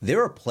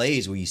 There are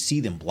plays where you see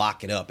them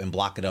block it up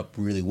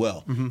really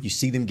well. Mm-hmm. You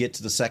see them get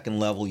to the second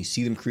level. You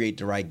see them create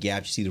the right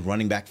gap. You see the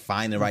running back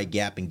find the right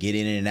gap and get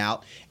in and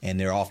out, and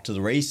they're off to the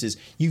races.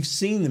 You've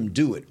seen them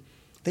do it.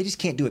 They just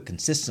can't do it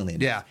consistently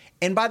enough. Yeah.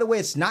 And by the way,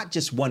 it's not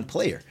just one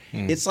player.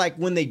 It's like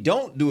when they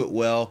don't do it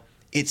well,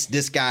 it's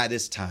this guy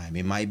this time.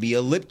 It might be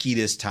a Lipke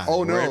this time.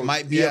 Oh, no. Or it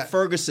might be a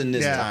Ferguson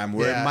this time.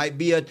 Where it might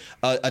be a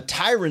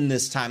Tyron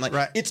this time.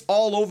 It's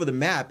all over the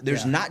map.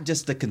 There's not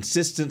just the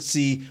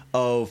consistency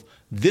of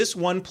this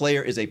one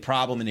player is a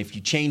problem, and if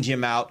you change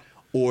him out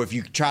or if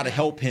you try to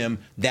help him,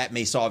 that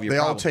may solve your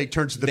problem. They all take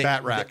turns at the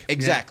bat rack.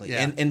 Exactly.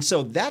 Yeah. And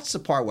so that's the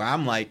part where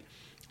I'm like,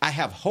 I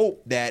have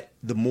hope that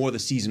the more the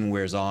season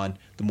wears on,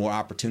 the more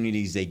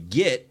opportunities they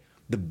get,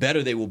 the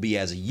better they will be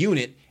as a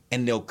unit,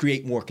 and they'll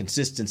create more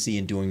consistency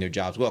in doing their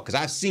jobs well. Because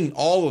I've seen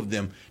all of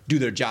them do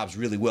their jobs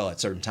really well at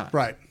certain times.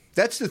 Right.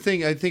 That's the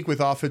thing, I think,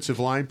 with offensive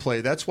line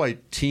play. That's why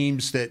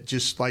teams that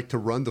just like to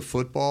run the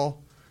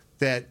football,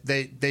 that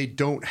they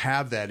don't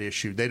have that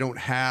issue. They don't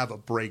have a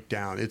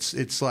breakdown.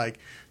 It's like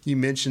you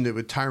mentioned it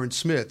with Tyron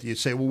Smith. You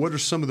say, well, what are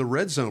some of the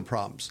red zone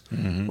problems?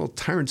 Mm-hmm. Well,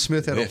 Tyron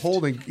Smith had a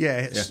holding.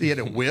 Yeah, he had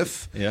a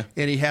whiff. Yeah.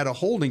 And he had a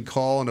holding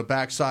call on a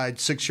backside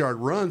 6-yard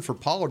run for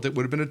Pollard that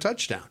would have been a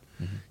touchdown.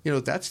 Mm-hmm.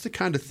 That's the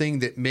kind of thing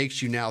that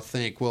makes you now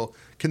think, well,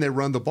 can they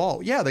run the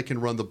ball? Yeah, they can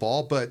run the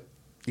ball, but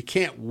you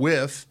can't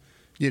whiff.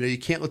 You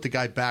can't let the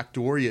guy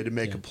backdoor you to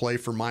make a play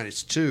for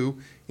 -2,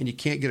 and you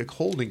can't get a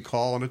holding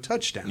call on a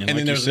touchdown. And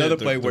then there's another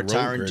play where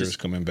Tyron just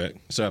coming back.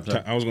 Sorry.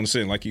 I was going to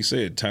say, like you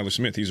said, Tyler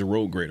Smith, he's a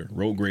road grader.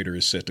 Road grader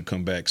is set to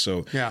come back.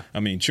 So, I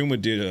mean,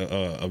 Chuma did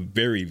a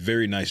very,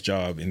 very nice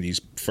job in these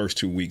first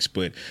 2 weeks,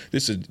 but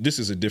this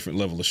is a different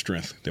level of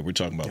strength that we're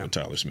talking about with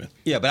Tyler Smith.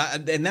 Yeah,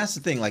 but and that's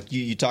the thing. Like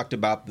you talked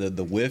about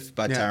the whiff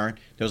by Tyron.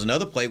 There was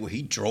another play where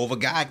he drove a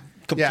guy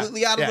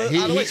completely out of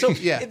the way. So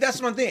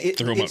that's one thing.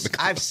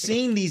 I've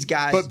seen these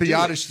guys. But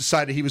Biotis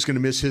decided he was going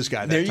to miss his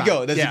guy. There you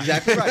go. That's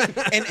exactly right.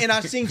 And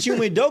I've seen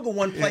Chuma Edoga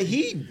one play.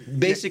 He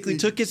basically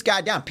took his guy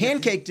down,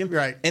 pancaked him.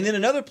 Right. And then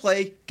another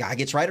play, guy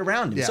gets right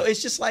around him. Yeah. So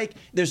it's just like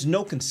there's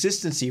no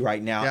consistency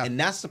right now. Yeah. And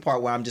that's the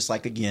part where I'm just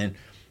like, again,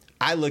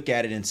 I look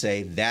at it and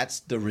say that's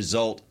the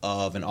result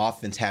of an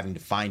offense having to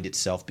find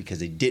itself because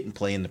they didn't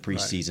play in the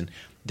preseason. Right.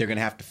 They're going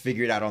to have to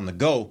figure it out on the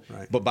go.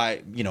 Right. But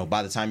by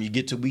the time you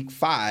get to week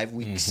 5,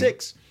 week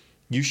 6,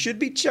 you should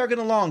be chugging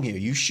along here.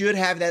 You should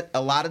have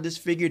a lot of this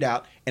figured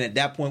out. And at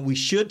that point, we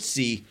should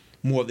see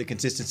more of the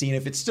consistency. And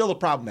if it's still a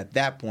problem at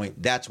that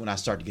point, that's when I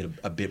start to get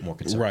a bit more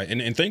concerned. Right.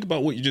 And think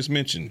about what you just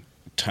mentioned.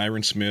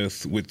 Tyron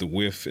Smith with the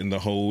whiff and the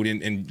hold,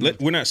 and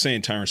we're not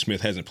saying Tyron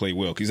Smith hasn't played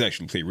well, because he's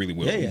actually played really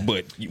well. Yeah.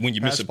 But when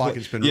you miss a play,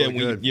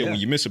 when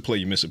you miss a play,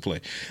 you miss a play.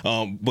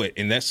 But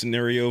in that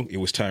scenario, it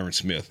was Tyron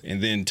Smith,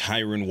 and then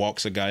Tyron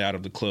walks a guy out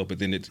of the club, but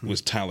then it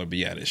was Tyler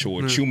Biotis,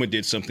 or Chuma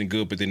did something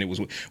good, but then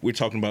we're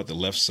talking about the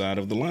left side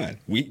of the line.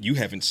 You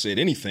haven't said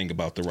anything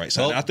about the right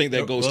side. Well, I think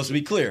that goes. Let's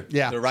be clear.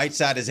 Yeah, the right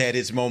side has had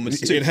its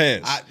moments too. It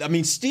has. I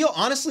mean, Steele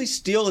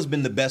has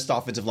been the best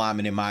offensive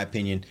lineman in my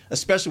opinion,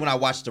 especially when I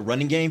watched the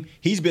running game.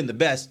 He's been the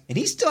best. And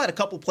he still had a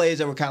couple plays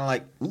that were kind of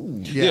like,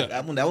 ooh,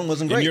 that one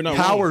wasn't great.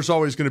 Power's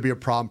always going to be a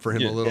problem for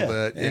him a little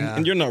bit.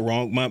 And you're not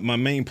wrong. My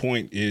main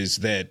point is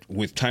that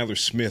with Tyler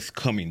Smith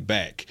coming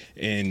back,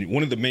 and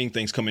one of the main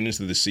things coming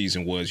into the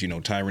season was,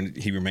 Tyron,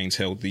 he remains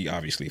healthy,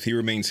 obviously. If he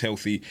remains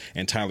healthy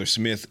and Tyler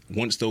Smith,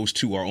 once those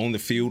two are on the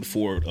field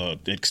for an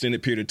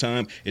extended period of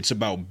time, it's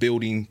about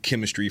building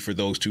chemistry for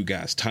those two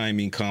guys,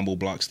 timing, combo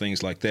blocks,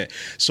 things like that.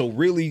 So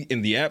really,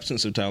 in the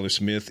absence of Tyler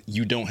Smith,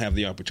 you don't have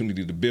the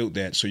opportunity to build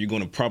that. So you're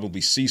going to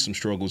probably see some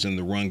struggles in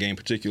the run game,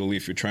 particularly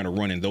if you're trying to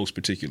run in those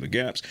particular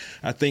gaps.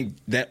 I think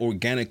that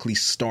organically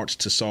starts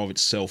to solve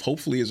itself,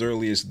 hopefully as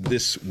early as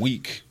this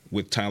week,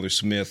 with Tyler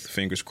Smith,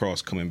 fingers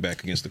crossed, coming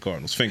back against the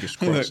Cardinals. Fingers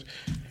crossed.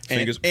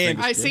 And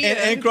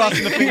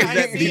crossing the fingers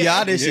that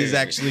Biotis is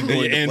actually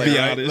going to play.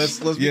 Right? Let's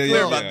be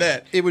clear about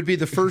that. It would be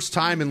the first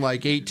time in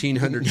like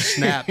 1,800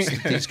 snaps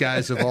that these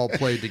guys have all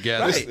played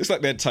together. Right. It's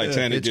like that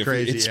Titanic. It's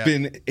crazy. It's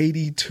been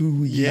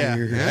 82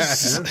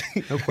 years.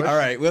 No question. All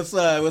right, let's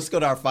go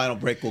to our final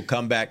break. We'll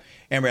come back.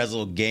 Amber has a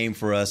little game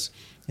for us.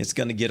 It's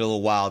going to get a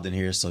little wild in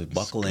here, so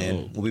buckle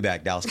in. We'll be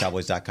back.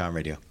 DallasCowboys.com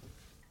radio.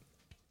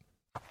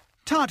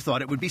 Todd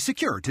thought it would be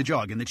secure to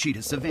jog in the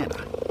cheetah savanna.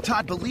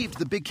 Todd believed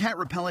the big cat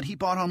repellent he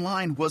bought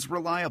online was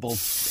reliable.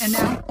 And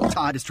now,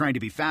 Todd is trying to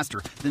be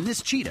faster than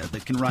this cheetah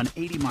that can run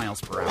 80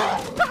 miles per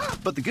hour.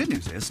 But the good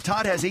news is,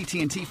 Todd has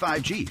AT&T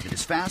 5G that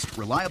is fast,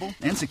 reliable,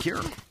 and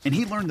secure. And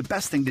he learned the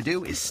best thing to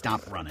do is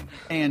stop running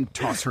and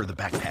toss her the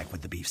backpack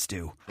with the beef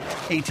stew.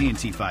 AT&T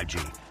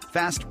 5G.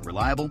 Fast,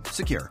 reliable,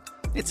 secure.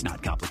 It's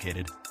not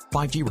complicated.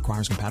 5G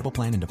requires compatible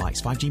plan and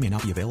device. 5G may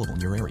not be available in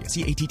your area.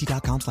 See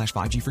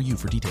att.com/5G for you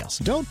for details.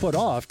 Don't put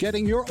off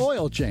getting your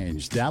oil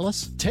change,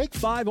 Dallas. Take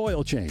 5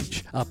 Oil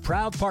Change. A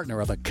proud partner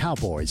of the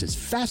Cowboys is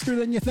faster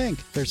than you think.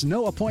 There's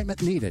no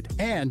appointment needed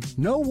and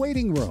no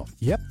waiting room.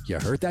 Yep, you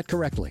heard that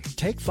correctly.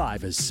 Take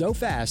 5 is so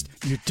fast,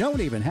 you don't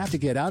even have to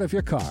get out of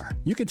your car.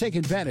 You can take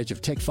advantage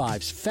of Take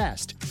 5's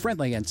fast,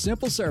 friendly, and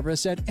simple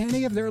service at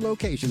any of their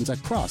locations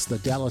across the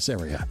Dallas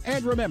area.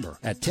 And remember,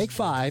 at Take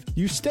 5,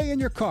 you stay in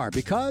your car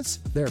because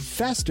they're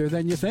faster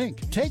than you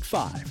think. Take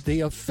 5,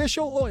 the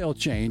official oil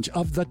change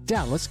of the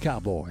Dallas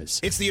Cowboys.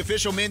 It's the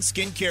official men's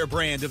skincare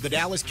brand of the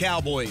Dallas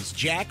Cowboys,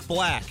 Jack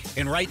Black.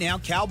 And right now,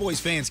 Cowboys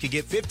fans can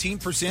get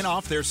 15%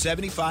 off their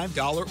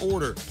 $75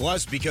 order.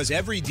 Plus, because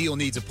every deal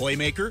needs a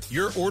playmaker,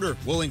 your order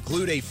will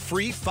include a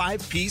free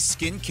 5-piece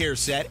skincare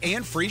set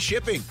and free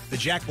shipping. The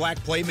Jack Black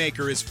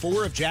Playmaker is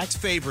 4 of Jack's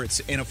favorites.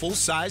 favorites and a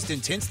full-sized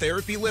intense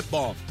therapy lip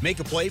balm. Make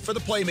a play for the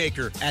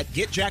playmaker at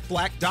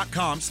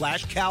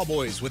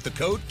getjackblack.com/Cowboys with the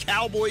code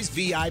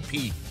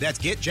CowboysVIP. That's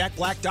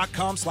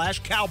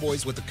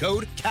getjackblack.com/Cowboys with the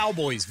code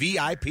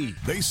CowboysVIP.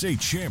 They say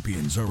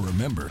champions are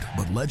remembered,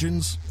 but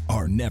legends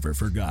are never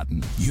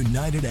forgotten.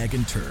 United Ag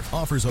and Turf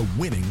offers a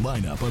winning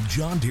lineup of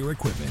John Deere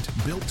equipment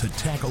built to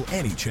tackle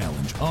any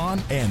challenge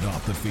on and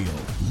off the field.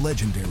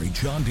 Legendary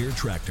John Deere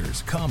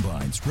tractors,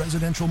 combines,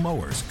 residential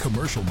mowers,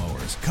 commercial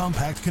mowers,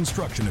 compact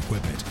construction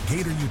equipment,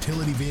 Gator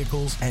utility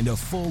vehicles, and a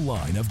full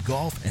line of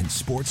golf and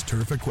sports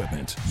turf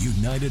equipment.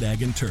 United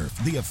Ag and Turf,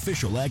 the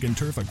official Ag and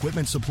Turf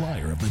equipment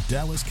supplier of the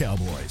Dallas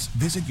Cowboys.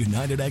 Visit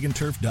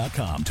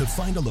UnitedAgAndTurf.com to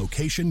find a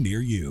location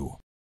near you.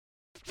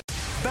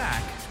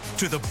 Back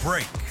to the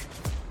break.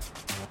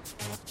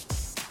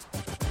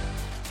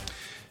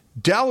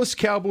 Dallas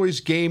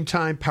Cowboys Game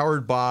Time,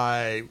 powered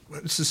by,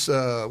 what's this?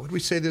 What do we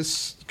say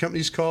this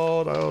company's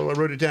called? Oh, I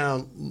wrote it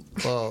down.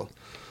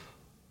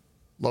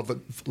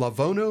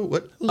 Lavono?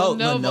 What?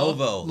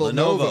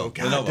 Lenovo.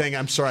 God dang,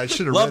 I'm sorry. I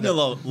should have read that.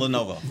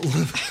 Lenovo.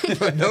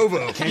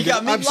 Lenovo. You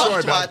got me I'm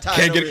sorry about that.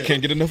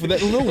 Can't get enough of that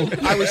Lenovo.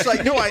 I was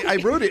like, no, I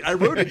wrote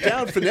it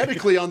down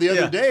phonetically on the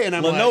other day, and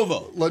I'm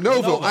Lenovo. Like,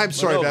 Lenovo. I'm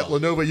sorry about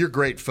Lenovo. You're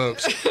great,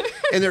 folks.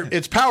 And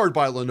it's powered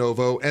by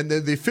Lenovo, and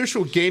they're the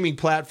official gaming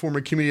platform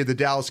and community of the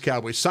Dallas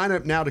Cowboys. Sign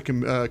up now to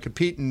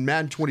compete in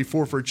Madden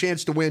 24 for a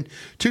chance to win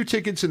 2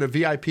 tickets and a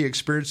VIP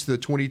experience to the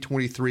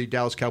 2023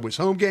 Dallas Cowboys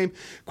home game.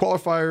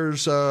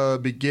 Qualifiers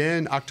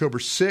begin October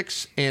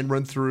 6th and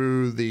run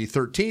through the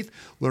 13th.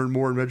 Learn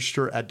more and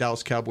register at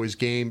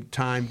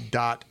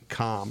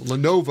DallasCowboysGameTime.com.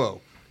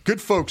 Lenovo.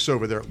 Good folks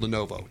over there at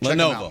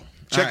Lenovo.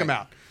 Check them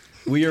out.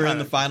 We are in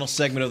the final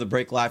segment of the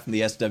break, live from the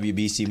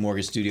SWBC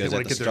Mortgage Studios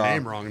at the Star. Their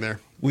name wrong there.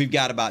 We've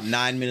got about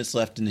 9 minutes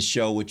left in the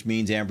show, which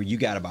means, Amber, you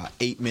got about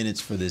 8 minutes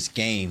for this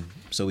game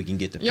so we can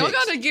get to picks. Y'all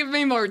got to give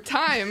me more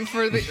time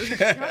for the...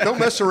 Don't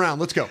mess around.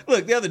 Let's go.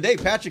 Look, the other day,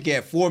 Patrick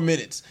had 4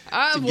 minutes.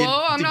 I'm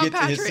not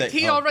Patrick.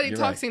 He already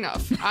talks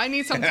enough. I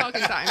need some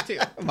talking time, too.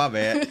 My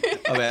bad.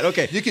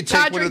 Okay. You can take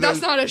Patrick, one of those,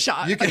 that's not a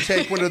shot. You can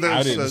take one of those.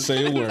 I didn't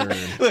say a word.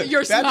 Look,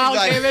 your smile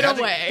gave it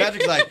away.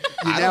 Patrick's like,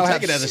 I don't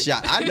take it as a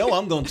shot. I know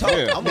I'm going to talk.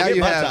 I'm going to get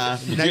my time.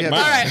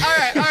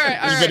 All right.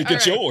 You better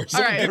get yours.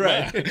 All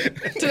right.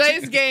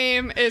 Today's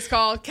game is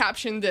called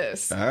Caption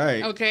This. All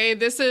right. Okay,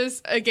 this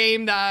is a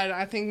game that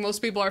I think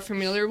most people are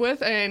familiar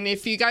with, and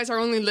if you guys are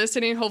only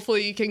listening,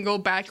 hopefully you can go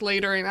back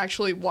later and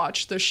actually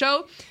watch the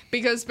show,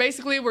 because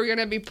basically we're going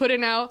to be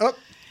putting out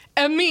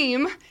a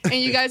meme, and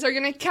you guys are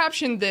going to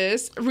caption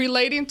this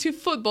relating to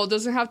football.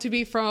 Doesn't have to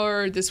be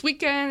for this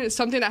weekend. It's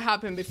something that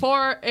happened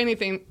before,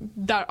 anything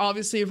that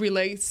obviously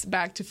relates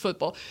back to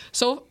football.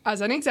 So,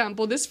 as an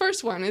example, this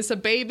first one is a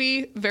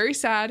baby, very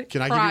sad,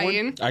 Can I crying. give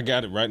you one? I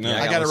got it right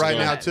now. I got it right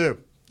now, too.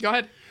 Go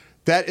ahead.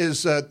 That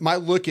is my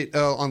look at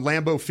on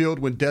Lambeau Field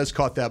when Dez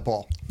caught that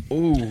ball.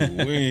 Ooh,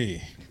 wee.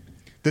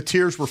 The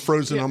tears were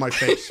frozen on my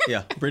face.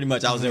 Yeah, pretty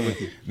much. I was there with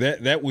you.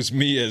 That was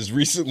me as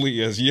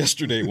recently as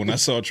yesterday when I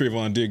saw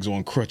Trayvon Diggs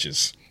on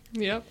crutches.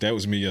 Yep. That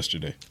was me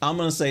yesterday. I'm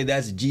going to say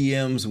that's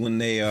GMs when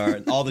they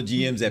are, all the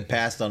GMs that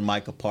passed on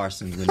Micah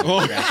Parsons. When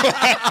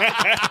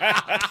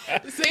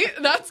See,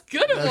 that's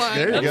good one.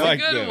 There you That's go. a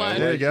good one.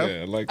 There you go.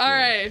 I like All that.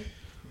 right.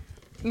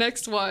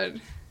 Next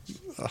one.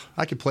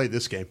 I can play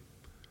this game.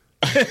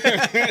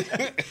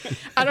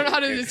 I don't know how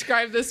to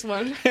describe this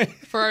one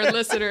for our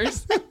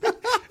listeners.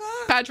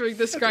 Patrick,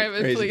 describe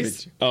it,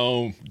 please.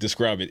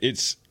 Describe it.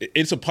 It's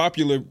a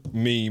popular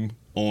meme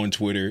on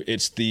Twitter.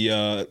 It's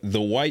the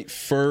white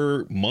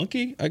fur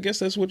monkey. I guess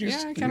that's what you're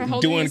doing.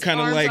 Kind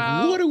of like,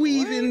 out. What are we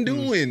even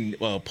doing?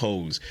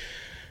 Pose.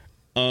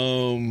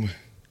 I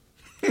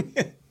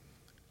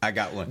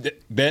got one.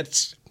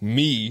 That's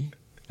me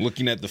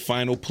looking at the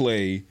final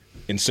play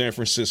in San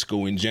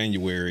Francisco in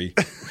January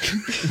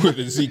with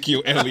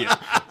Ezekiel Elliott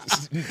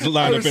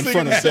lined up in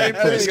front of Dak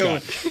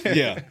Prescott.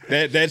 Yeah,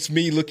 that's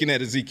me looking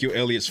at Ezekiel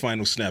Elliott's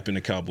final snap in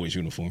the Cowboys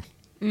uniform.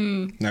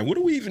 Now, what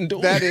are we even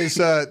doing? That is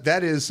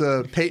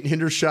Peyton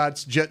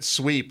Hendershot's jet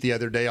sweep the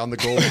other day on the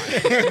goal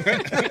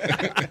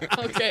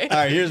line. Okay. All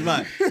right, here's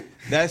mine.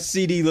 That's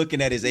CD looking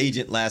at his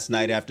agent last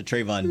night after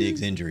Trayvon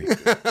Diggs' injury.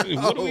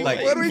 What are we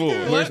waiting for?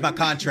 Where's my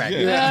contract?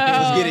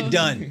 Yeah. Let's get it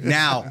done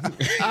now.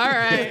 All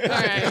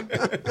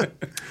right.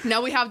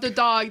 Now we have the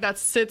dog that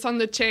sits on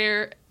the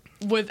chair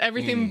with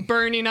everything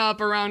burning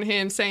up around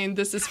him, saying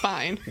this is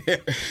fine.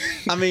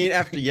 I mean,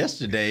 after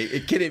yesterday,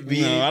 it couldn't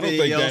be. No, I don't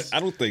think else. that. I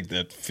don't think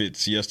that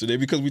fits yesterday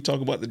because we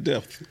talk about the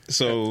depth.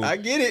 So I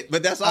get it,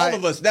 but that's all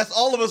of us. That's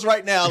all of us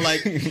right now.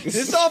 Like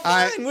it's all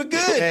fine. We're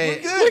good.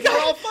 We're good.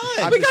 We're all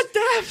fine. We got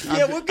depth.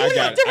 Yeah, we're good.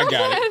 I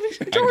got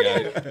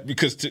it.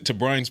 Because to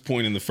Brian's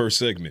point in the first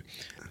segment,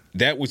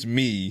 that was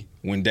me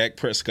when Dak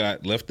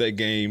Prescott left that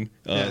game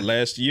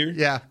last year.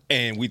 Yeah.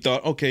 And we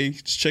thought, okay,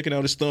 just checking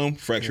out his thumb,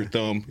 fractured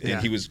thumb,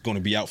 and he was going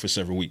to be out for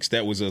several weeks.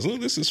 That was us. Oh,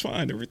 this is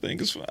fine. Everything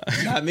is fine.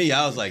 Not me.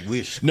 I was like,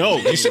 wish. No,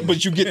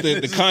 but you get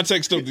the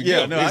context of the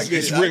I get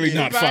it's really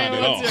not fine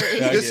at all.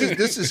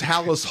 This is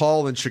Hallis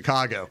Hall in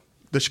Chicago.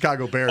 The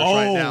Chicago Bears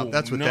right now.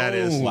 That's what that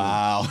is.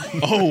 Wow.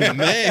 Oh,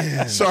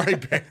 man. Sorry,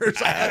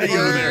 Bears. I had to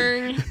go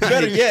there.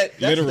 Better yet,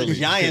 that's Literally. the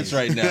Giants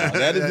right now.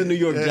 That is the New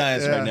York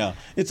Giants right now.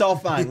 It's all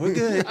fine. We're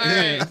good. All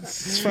right.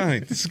 It's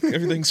fine.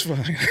 Everything's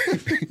fine.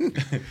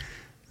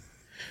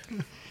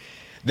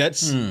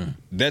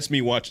 That's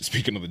me watching.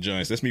 Speaking of the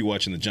Giants, that's me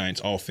watching the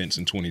Giants offense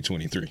in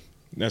 2023.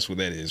 That's what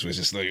that is. It's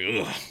just like,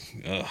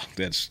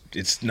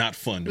 it's not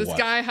fun to watch. This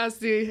guy has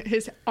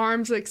his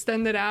arms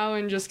extended out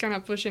and just kind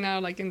of pushing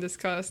out like in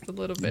disgust a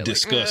little bit.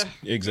 Disgust.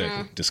 Like,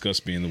 Exactly.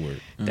 Disgust being the word.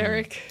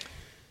 Derek.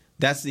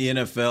 That's the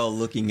NFL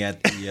looking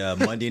at the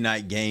Monday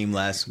night game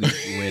last week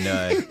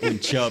when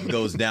Chubb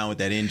goes down with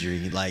that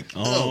injury. Like,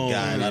 God,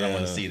 I don't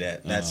want to see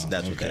that. That's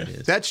what that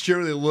is. That's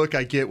generally the look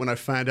I get when I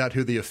find out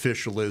who the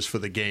official is for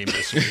the game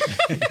this week.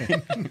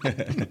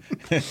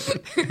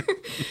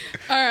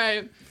 All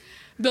right.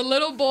 The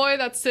little boy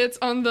that sits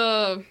on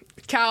the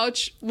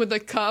couch with a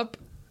cup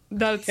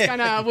that's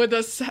kind of with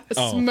a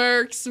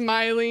smirk,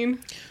 smiling.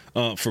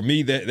 For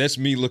me, that's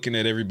me looking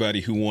at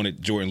everybody who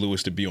wanted Jordan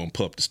Lewis to be on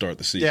PUP to start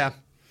the season.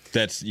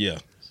 Yeah.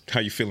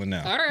 How you feeling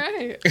now? All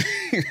right.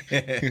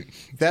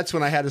 That's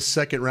when I had a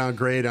second-round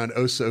grade on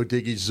Osa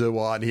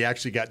Odighizuwa, and he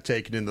actually got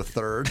taken in the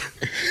third.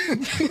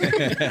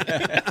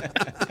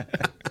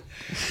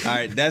 All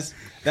right, that's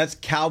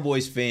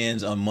Cowboys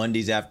fans on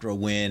Mondays after a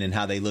win and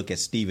how they look at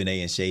Stephen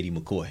A. and Shady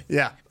McCoy.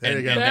 Yeah, there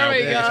you go. There we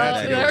go.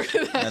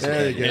 That's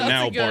And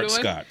now Bart one.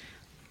 Scott.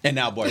 And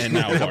now Bart.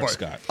 Bart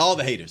Scott. All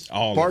the haters.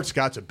 Bart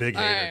Scott's a big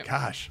hater. right.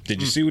 Gosh. Did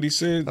you see what he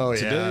said? Oh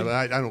today?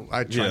 yeah,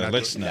 I try not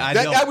let's to. not.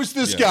 That was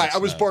this guy. I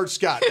was not. Bart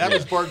Scott. That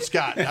was Bart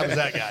Scott. That was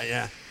that guy.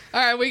 Yeah.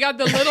 All right, we got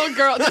the little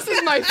girl. This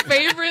is my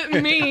favorite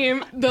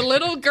meme. The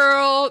little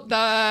girl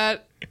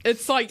that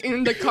it's like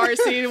in the car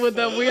seat with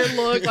the weird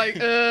look, like.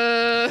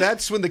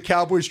 That's when the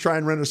Cowboys try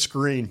and rent a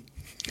screen.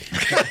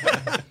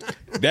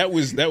 That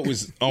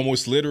was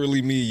almost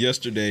literally me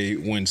yesterday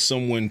when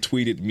someone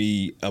tweeted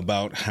me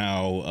about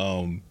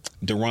how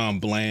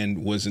Deron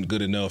Bland wasn't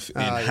good enough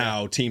and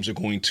how teams are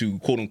going to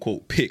quote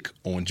unquote pick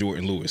on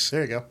Jordan Lewis.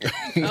 There you go.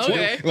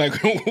 Okay.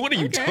 What are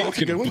you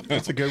talking about?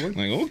 That's a good one.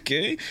 Like,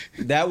 okay.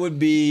 That would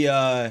be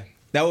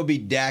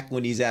Dak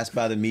when he's asked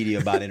by the media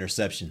about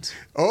interceptions.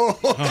 Oh,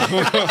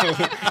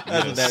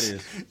 that's what that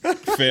is.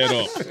 Fed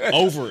up.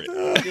 Over it.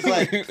 It's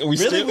like, we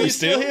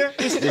still here?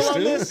 We still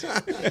on this?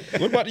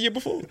 What about the year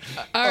before?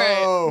 All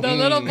right. The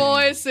little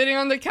boy sitting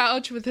on the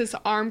couch with his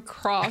arm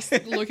crossed,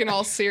 looking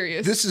all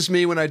serious. this is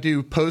me when I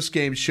do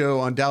post-game show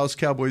on Dallas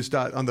Cowboys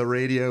on the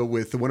radio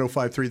with the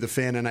 105.3 The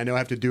Fan, and I know I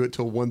have to do it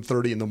till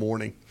 1:30 in the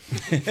morning.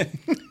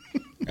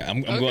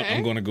 I'm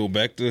going to go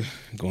back to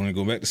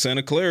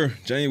Santa Clara,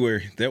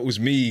 January. That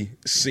was me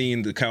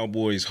seeing the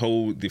Cowboys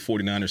hold the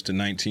 49ers to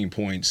 19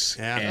 points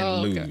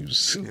and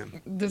lose.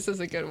 This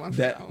is a good one.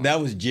 That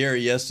was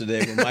Jerry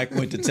yesterday when Mike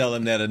went to tell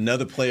him that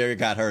another player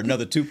got hurt.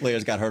 Another two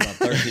players got hurt on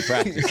Thursday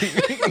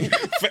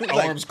practice.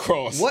 Arms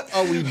crossed. What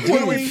are we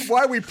doing?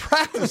 Why are we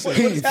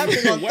practicing? What's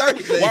happening on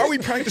Thursday? Why are we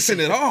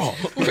practicing at all?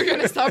 We're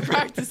going to stop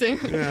practicing.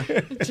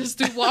 Just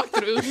do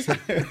walkthroughs.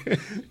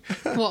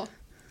 Well.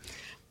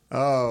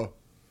 Oh.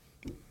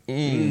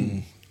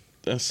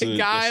 That's a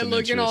guy that's an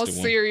looking all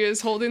interesting one.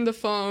 serious, holding the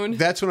phone.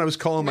 That's when I was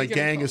calling my Making a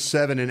gang call. of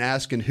 7 and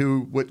asking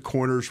what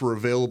corners were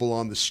available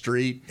on the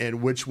street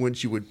and which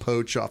ones you would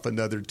poach off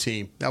another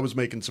team. I was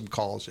making some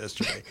calls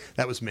yesterday.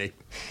 That was me.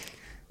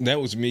 That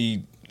was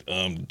me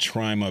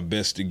trying my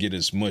best to get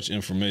as much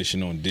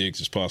information on Diggs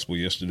as possible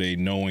yesterday,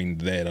 knowing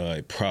that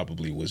it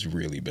probably was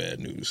really bad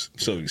news.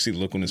 So you see the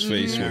look on his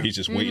face where he's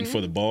just waiting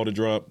for the ball to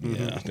drop?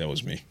 Yeah, that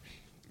was me.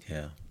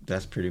 Yeah.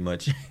 That's pretty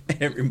much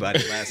everybody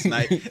last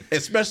night,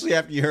 especially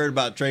after you heard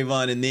about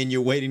Trayvon, and then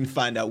you're waiting to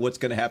find out what's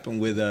going to happen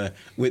with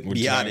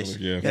Biotis.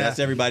 Yeah. That's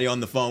everybody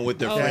on the phone with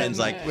their friends.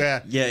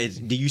 man.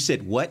 Like, you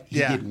said what? He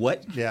did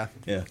what? Yeah.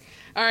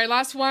 All right,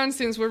 last one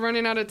since we're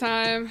running out of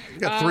time. We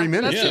got 3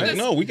 minutes. let's do this.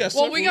 No, we got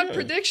Well, we several, got yeah.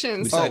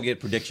 predictions. We still got to get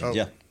predictions,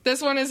 yeah.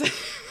 This one is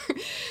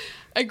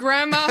a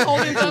grandma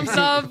holding thumbs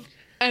up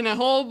and a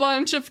whole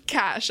bunch of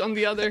cash on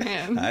the other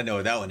hand. I know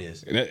what that one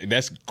is.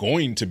 That's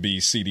going to be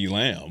CeeDee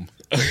Lamb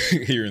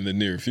here in the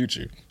near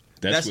future.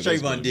 That's what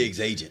that's Trayvon gonna Diggs'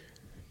 agent.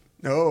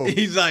 Oh.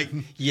 He's like,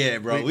 yeah,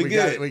 bro, we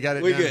good. We got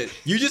it We now. good.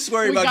 You just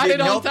worry We about got getting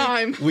it on healthy.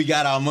 time. We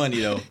got our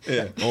money, though.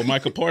 Yeah. Or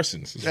Micah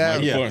Parsons.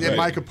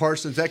 Micah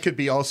Parsons. That could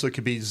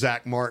be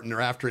Zach Martin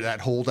or after that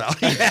holdout.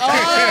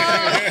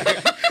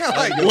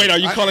 Wait, are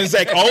you calling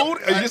Zach old?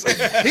 He's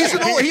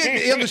an old.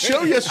 He on the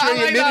show yesterday.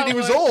 He admitted he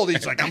was old.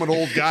 He's like, I'm an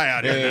old guy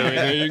out here now.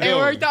 There you It go.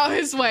 worked out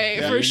his way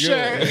There for you sure.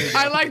 go.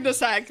 I like the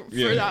sack for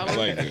that one.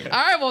 like that. All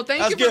right, well,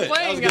 thank you for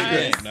playing,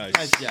 guys.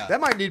 Nice job. That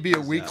might need to be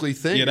a weekly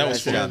thing. Yeah, that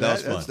was fun. That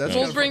was fun. That's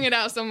We'll bring it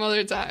out some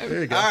other time.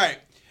 There you go. All right.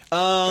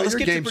 Let's your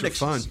get to games are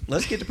predictions. fun.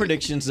 Let's get to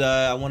predictions.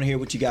 I want to hear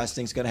what you guys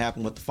think is going to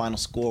happen, what the final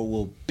score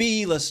will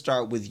be. Let's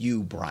start with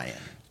you, Brian.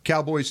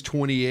 Cowboys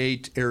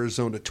 28,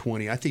 Arizona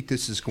 20. I think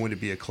this is going to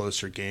be a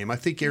closer game. I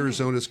think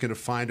Arizona's going to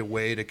find a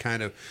way to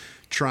kind of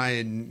try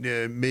and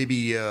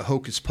maybe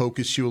hocus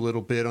pocus you a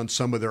little bit on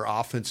some of their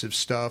offensive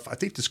stuff. I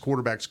think this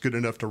quarterback's good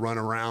enough to run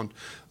around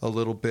a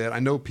little bit. I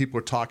know people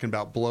are talking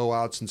about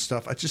blowouts and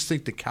stuff. I just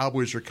think the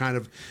Cowboys are kind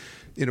of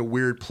in a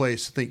weird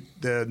place. I think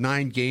the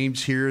 9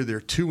 games here, they're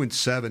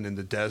 2-7 in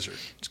the desert.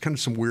 It's kind of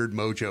some weird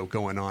mojo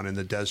going on in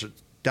the desert.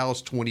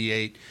 Dallas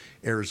 28,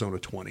 Arizona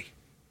 20.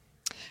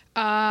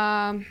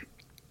 I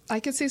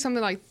could see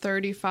something like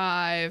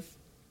 35-12.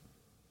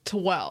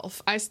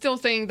 I still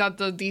think that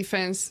the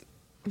defense,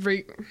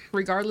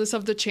 regardless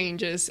of the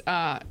changes,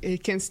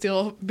 it can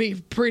still be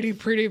pretty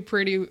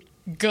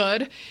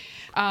good,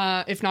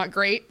 if not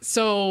great.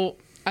 So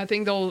I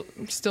think they'll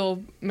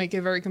still make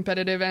it very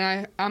competitive.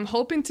 And I'm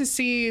hoping to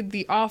see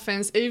the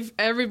offense, if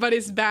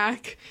everybody's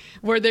back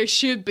where they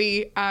should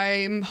be,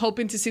 I'm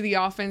hoping to see the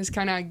offense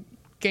kind of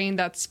gain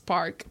that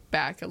spark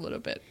back a little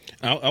bit.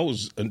 I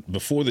was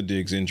before the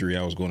Diggs injury,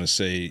 I was going to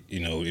say,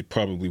 it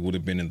probably would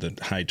have been in the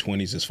high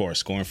 20s as far as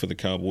scoring for the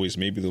Cowboys,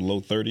 maybe the low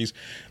 30s.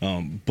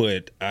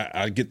 But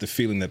I get the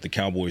feeling that the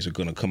Cowboys are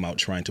going to come out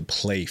trying to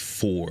play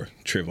for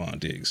Trevon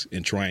Diggs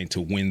and trying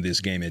to win this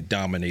game and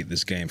dominate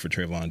this game for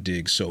Trevon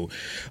Diggs. So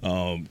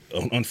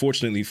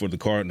unfortunately for the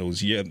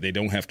Cardinals, they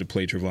don't have to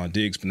play Trevon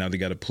Diggs, but now they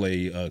got to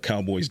play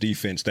Cowboys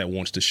defense that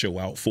wants to show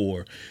out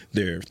for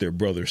their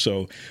brother.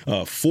 So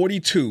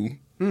 42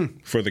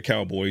 for the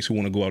Cowboys, who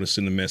want to go out and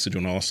send a message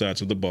on all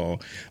sides of the ball.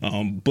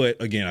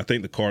 But, again, I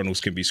think the Cardinals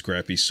can be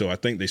scrappy, so I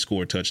think they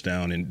score a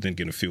touchdown and then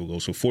get a field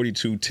goal. So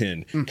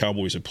 42-10,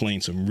 Cowboys are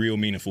playing some real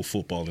meaningful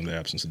football in the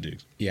absence of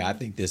Diggs. Yeah, I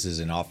think this is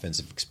an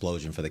offensive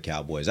explosion for the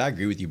Cowboys. I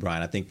agree with you,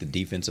 Brian. I think the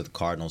defense of the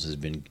Cardinals has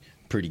been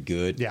pretty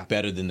good,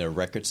 better than their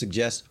record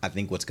suggests. I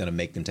think what's going to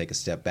make them take a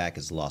step back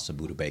is the loss of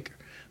Budda Baker.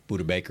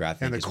 Budda Baker, I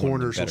think, and the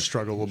corners will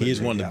struggle a little bit. He is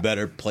one of the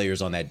better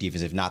players on that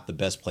defense, if not the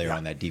best player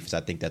on that defense.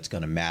 I think that's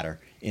going to matter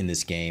in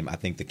this game. I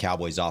think the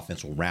Cowboys'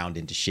 offense will round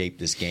into shape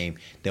this game.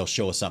 They'll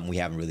show us something we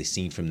haven't really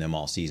seen from them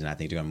all season. I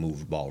think they're going to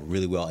move the ball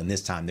really well, and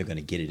this time they're going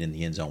to get it in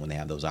the end zone when they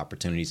have those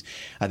opportunities.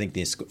 I think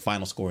the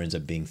final score ends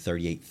up being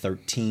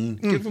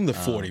 38-13. Give them the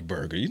 40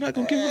 burger. You're not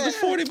going to give them the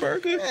 40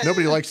 burger?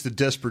 Nobody likes the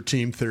desperate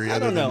team theory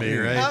other than me,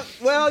 right?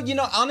 Well,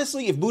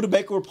 honestly, if Budda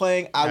Baker were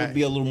playing, I would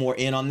be a little more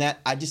in on that.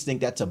 I just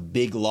think that's a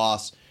big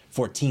loss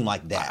for a team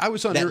like that.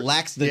 That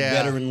lacks the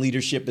veteran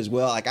leadership as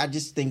well. I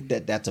just think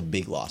that's a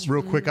big loss.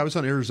 Real quick, I was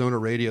on Arizona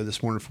radio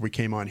this morning before we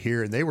came on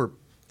here, and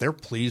they're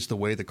pleased the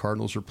way the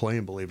Cardinals are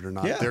playing, believe it or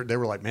not. Yeah. They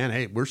were like, man,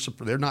 hey,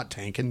 they're not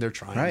tanking. They're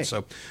trying. Right.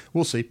 So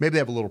we'll see. Maybe they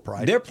have a little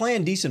pride. They're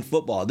playing decent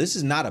football. This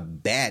is not a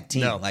bad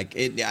team. No.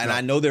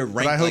 I know they're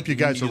ranked. But I hope you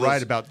guys are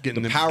right about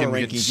getting the them power getting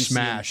rankings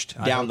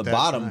smashed down the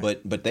bottom, right.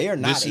 but they are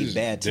not a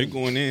bad team. They're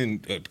going in.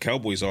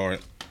 Cowboys are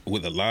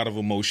with a lot of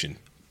emotion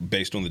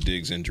based on the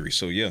Diggs injury.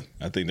 So, I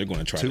think they're going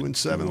to try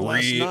 2-7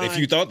 last night. If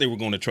you thought they were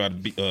going to try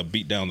to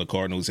beat down the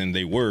Cardinals, and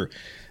they were,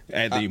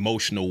 add the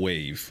emotional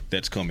wave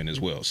that's coming as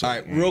well. So, all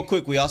right, real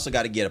quick, we also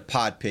got to get a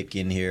pod pick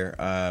in here.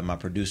 My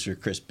producer,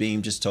 Chris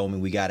Beam, just told me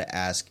we got to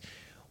ask,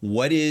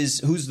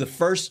 who's the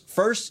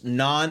first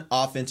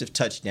non-offensive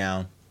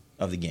touchdown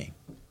of the game?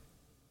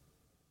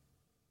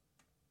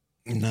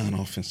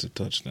 Non-offensive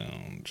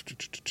touchdown.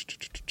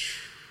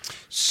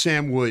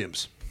 Sam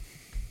Williams.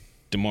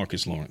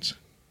 DeMarcus Lawrence.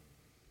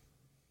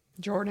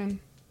 Jordan.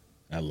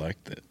 I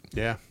like that.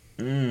 Yeah.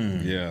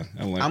 Yeah,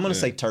 I like that. I'm going to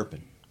say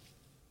Turpin.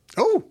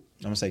 Oh.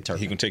 I'm going to say Turpin.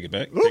 He going to take it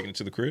back? Take it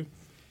to the crib?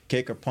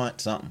 Kick or punt,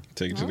 something.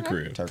 Take it to the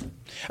crib. Turpin.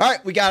 All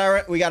right, we got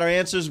our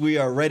answers. We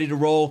are ready to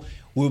roll.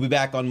 We'll be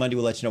back on Monday.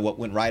 We'll let you know what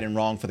went right and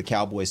wrong for the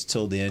Cowboys.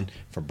 Till then,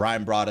 for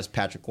Brian Broaddus,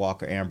 Patrick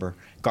Walker, Amber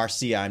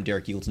Garcia, I'm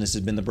Derek Eagleton. This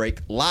has been The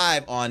Break,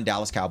 live on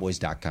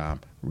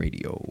DallasCowboys.com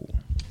radio.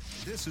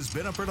 This has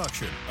been a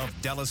production of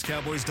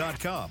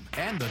DallasCowboys.com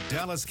and the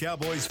Dallas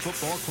Cowboys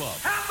Football Club.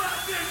 How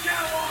about this,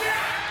 Cowboys?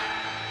 Yeah!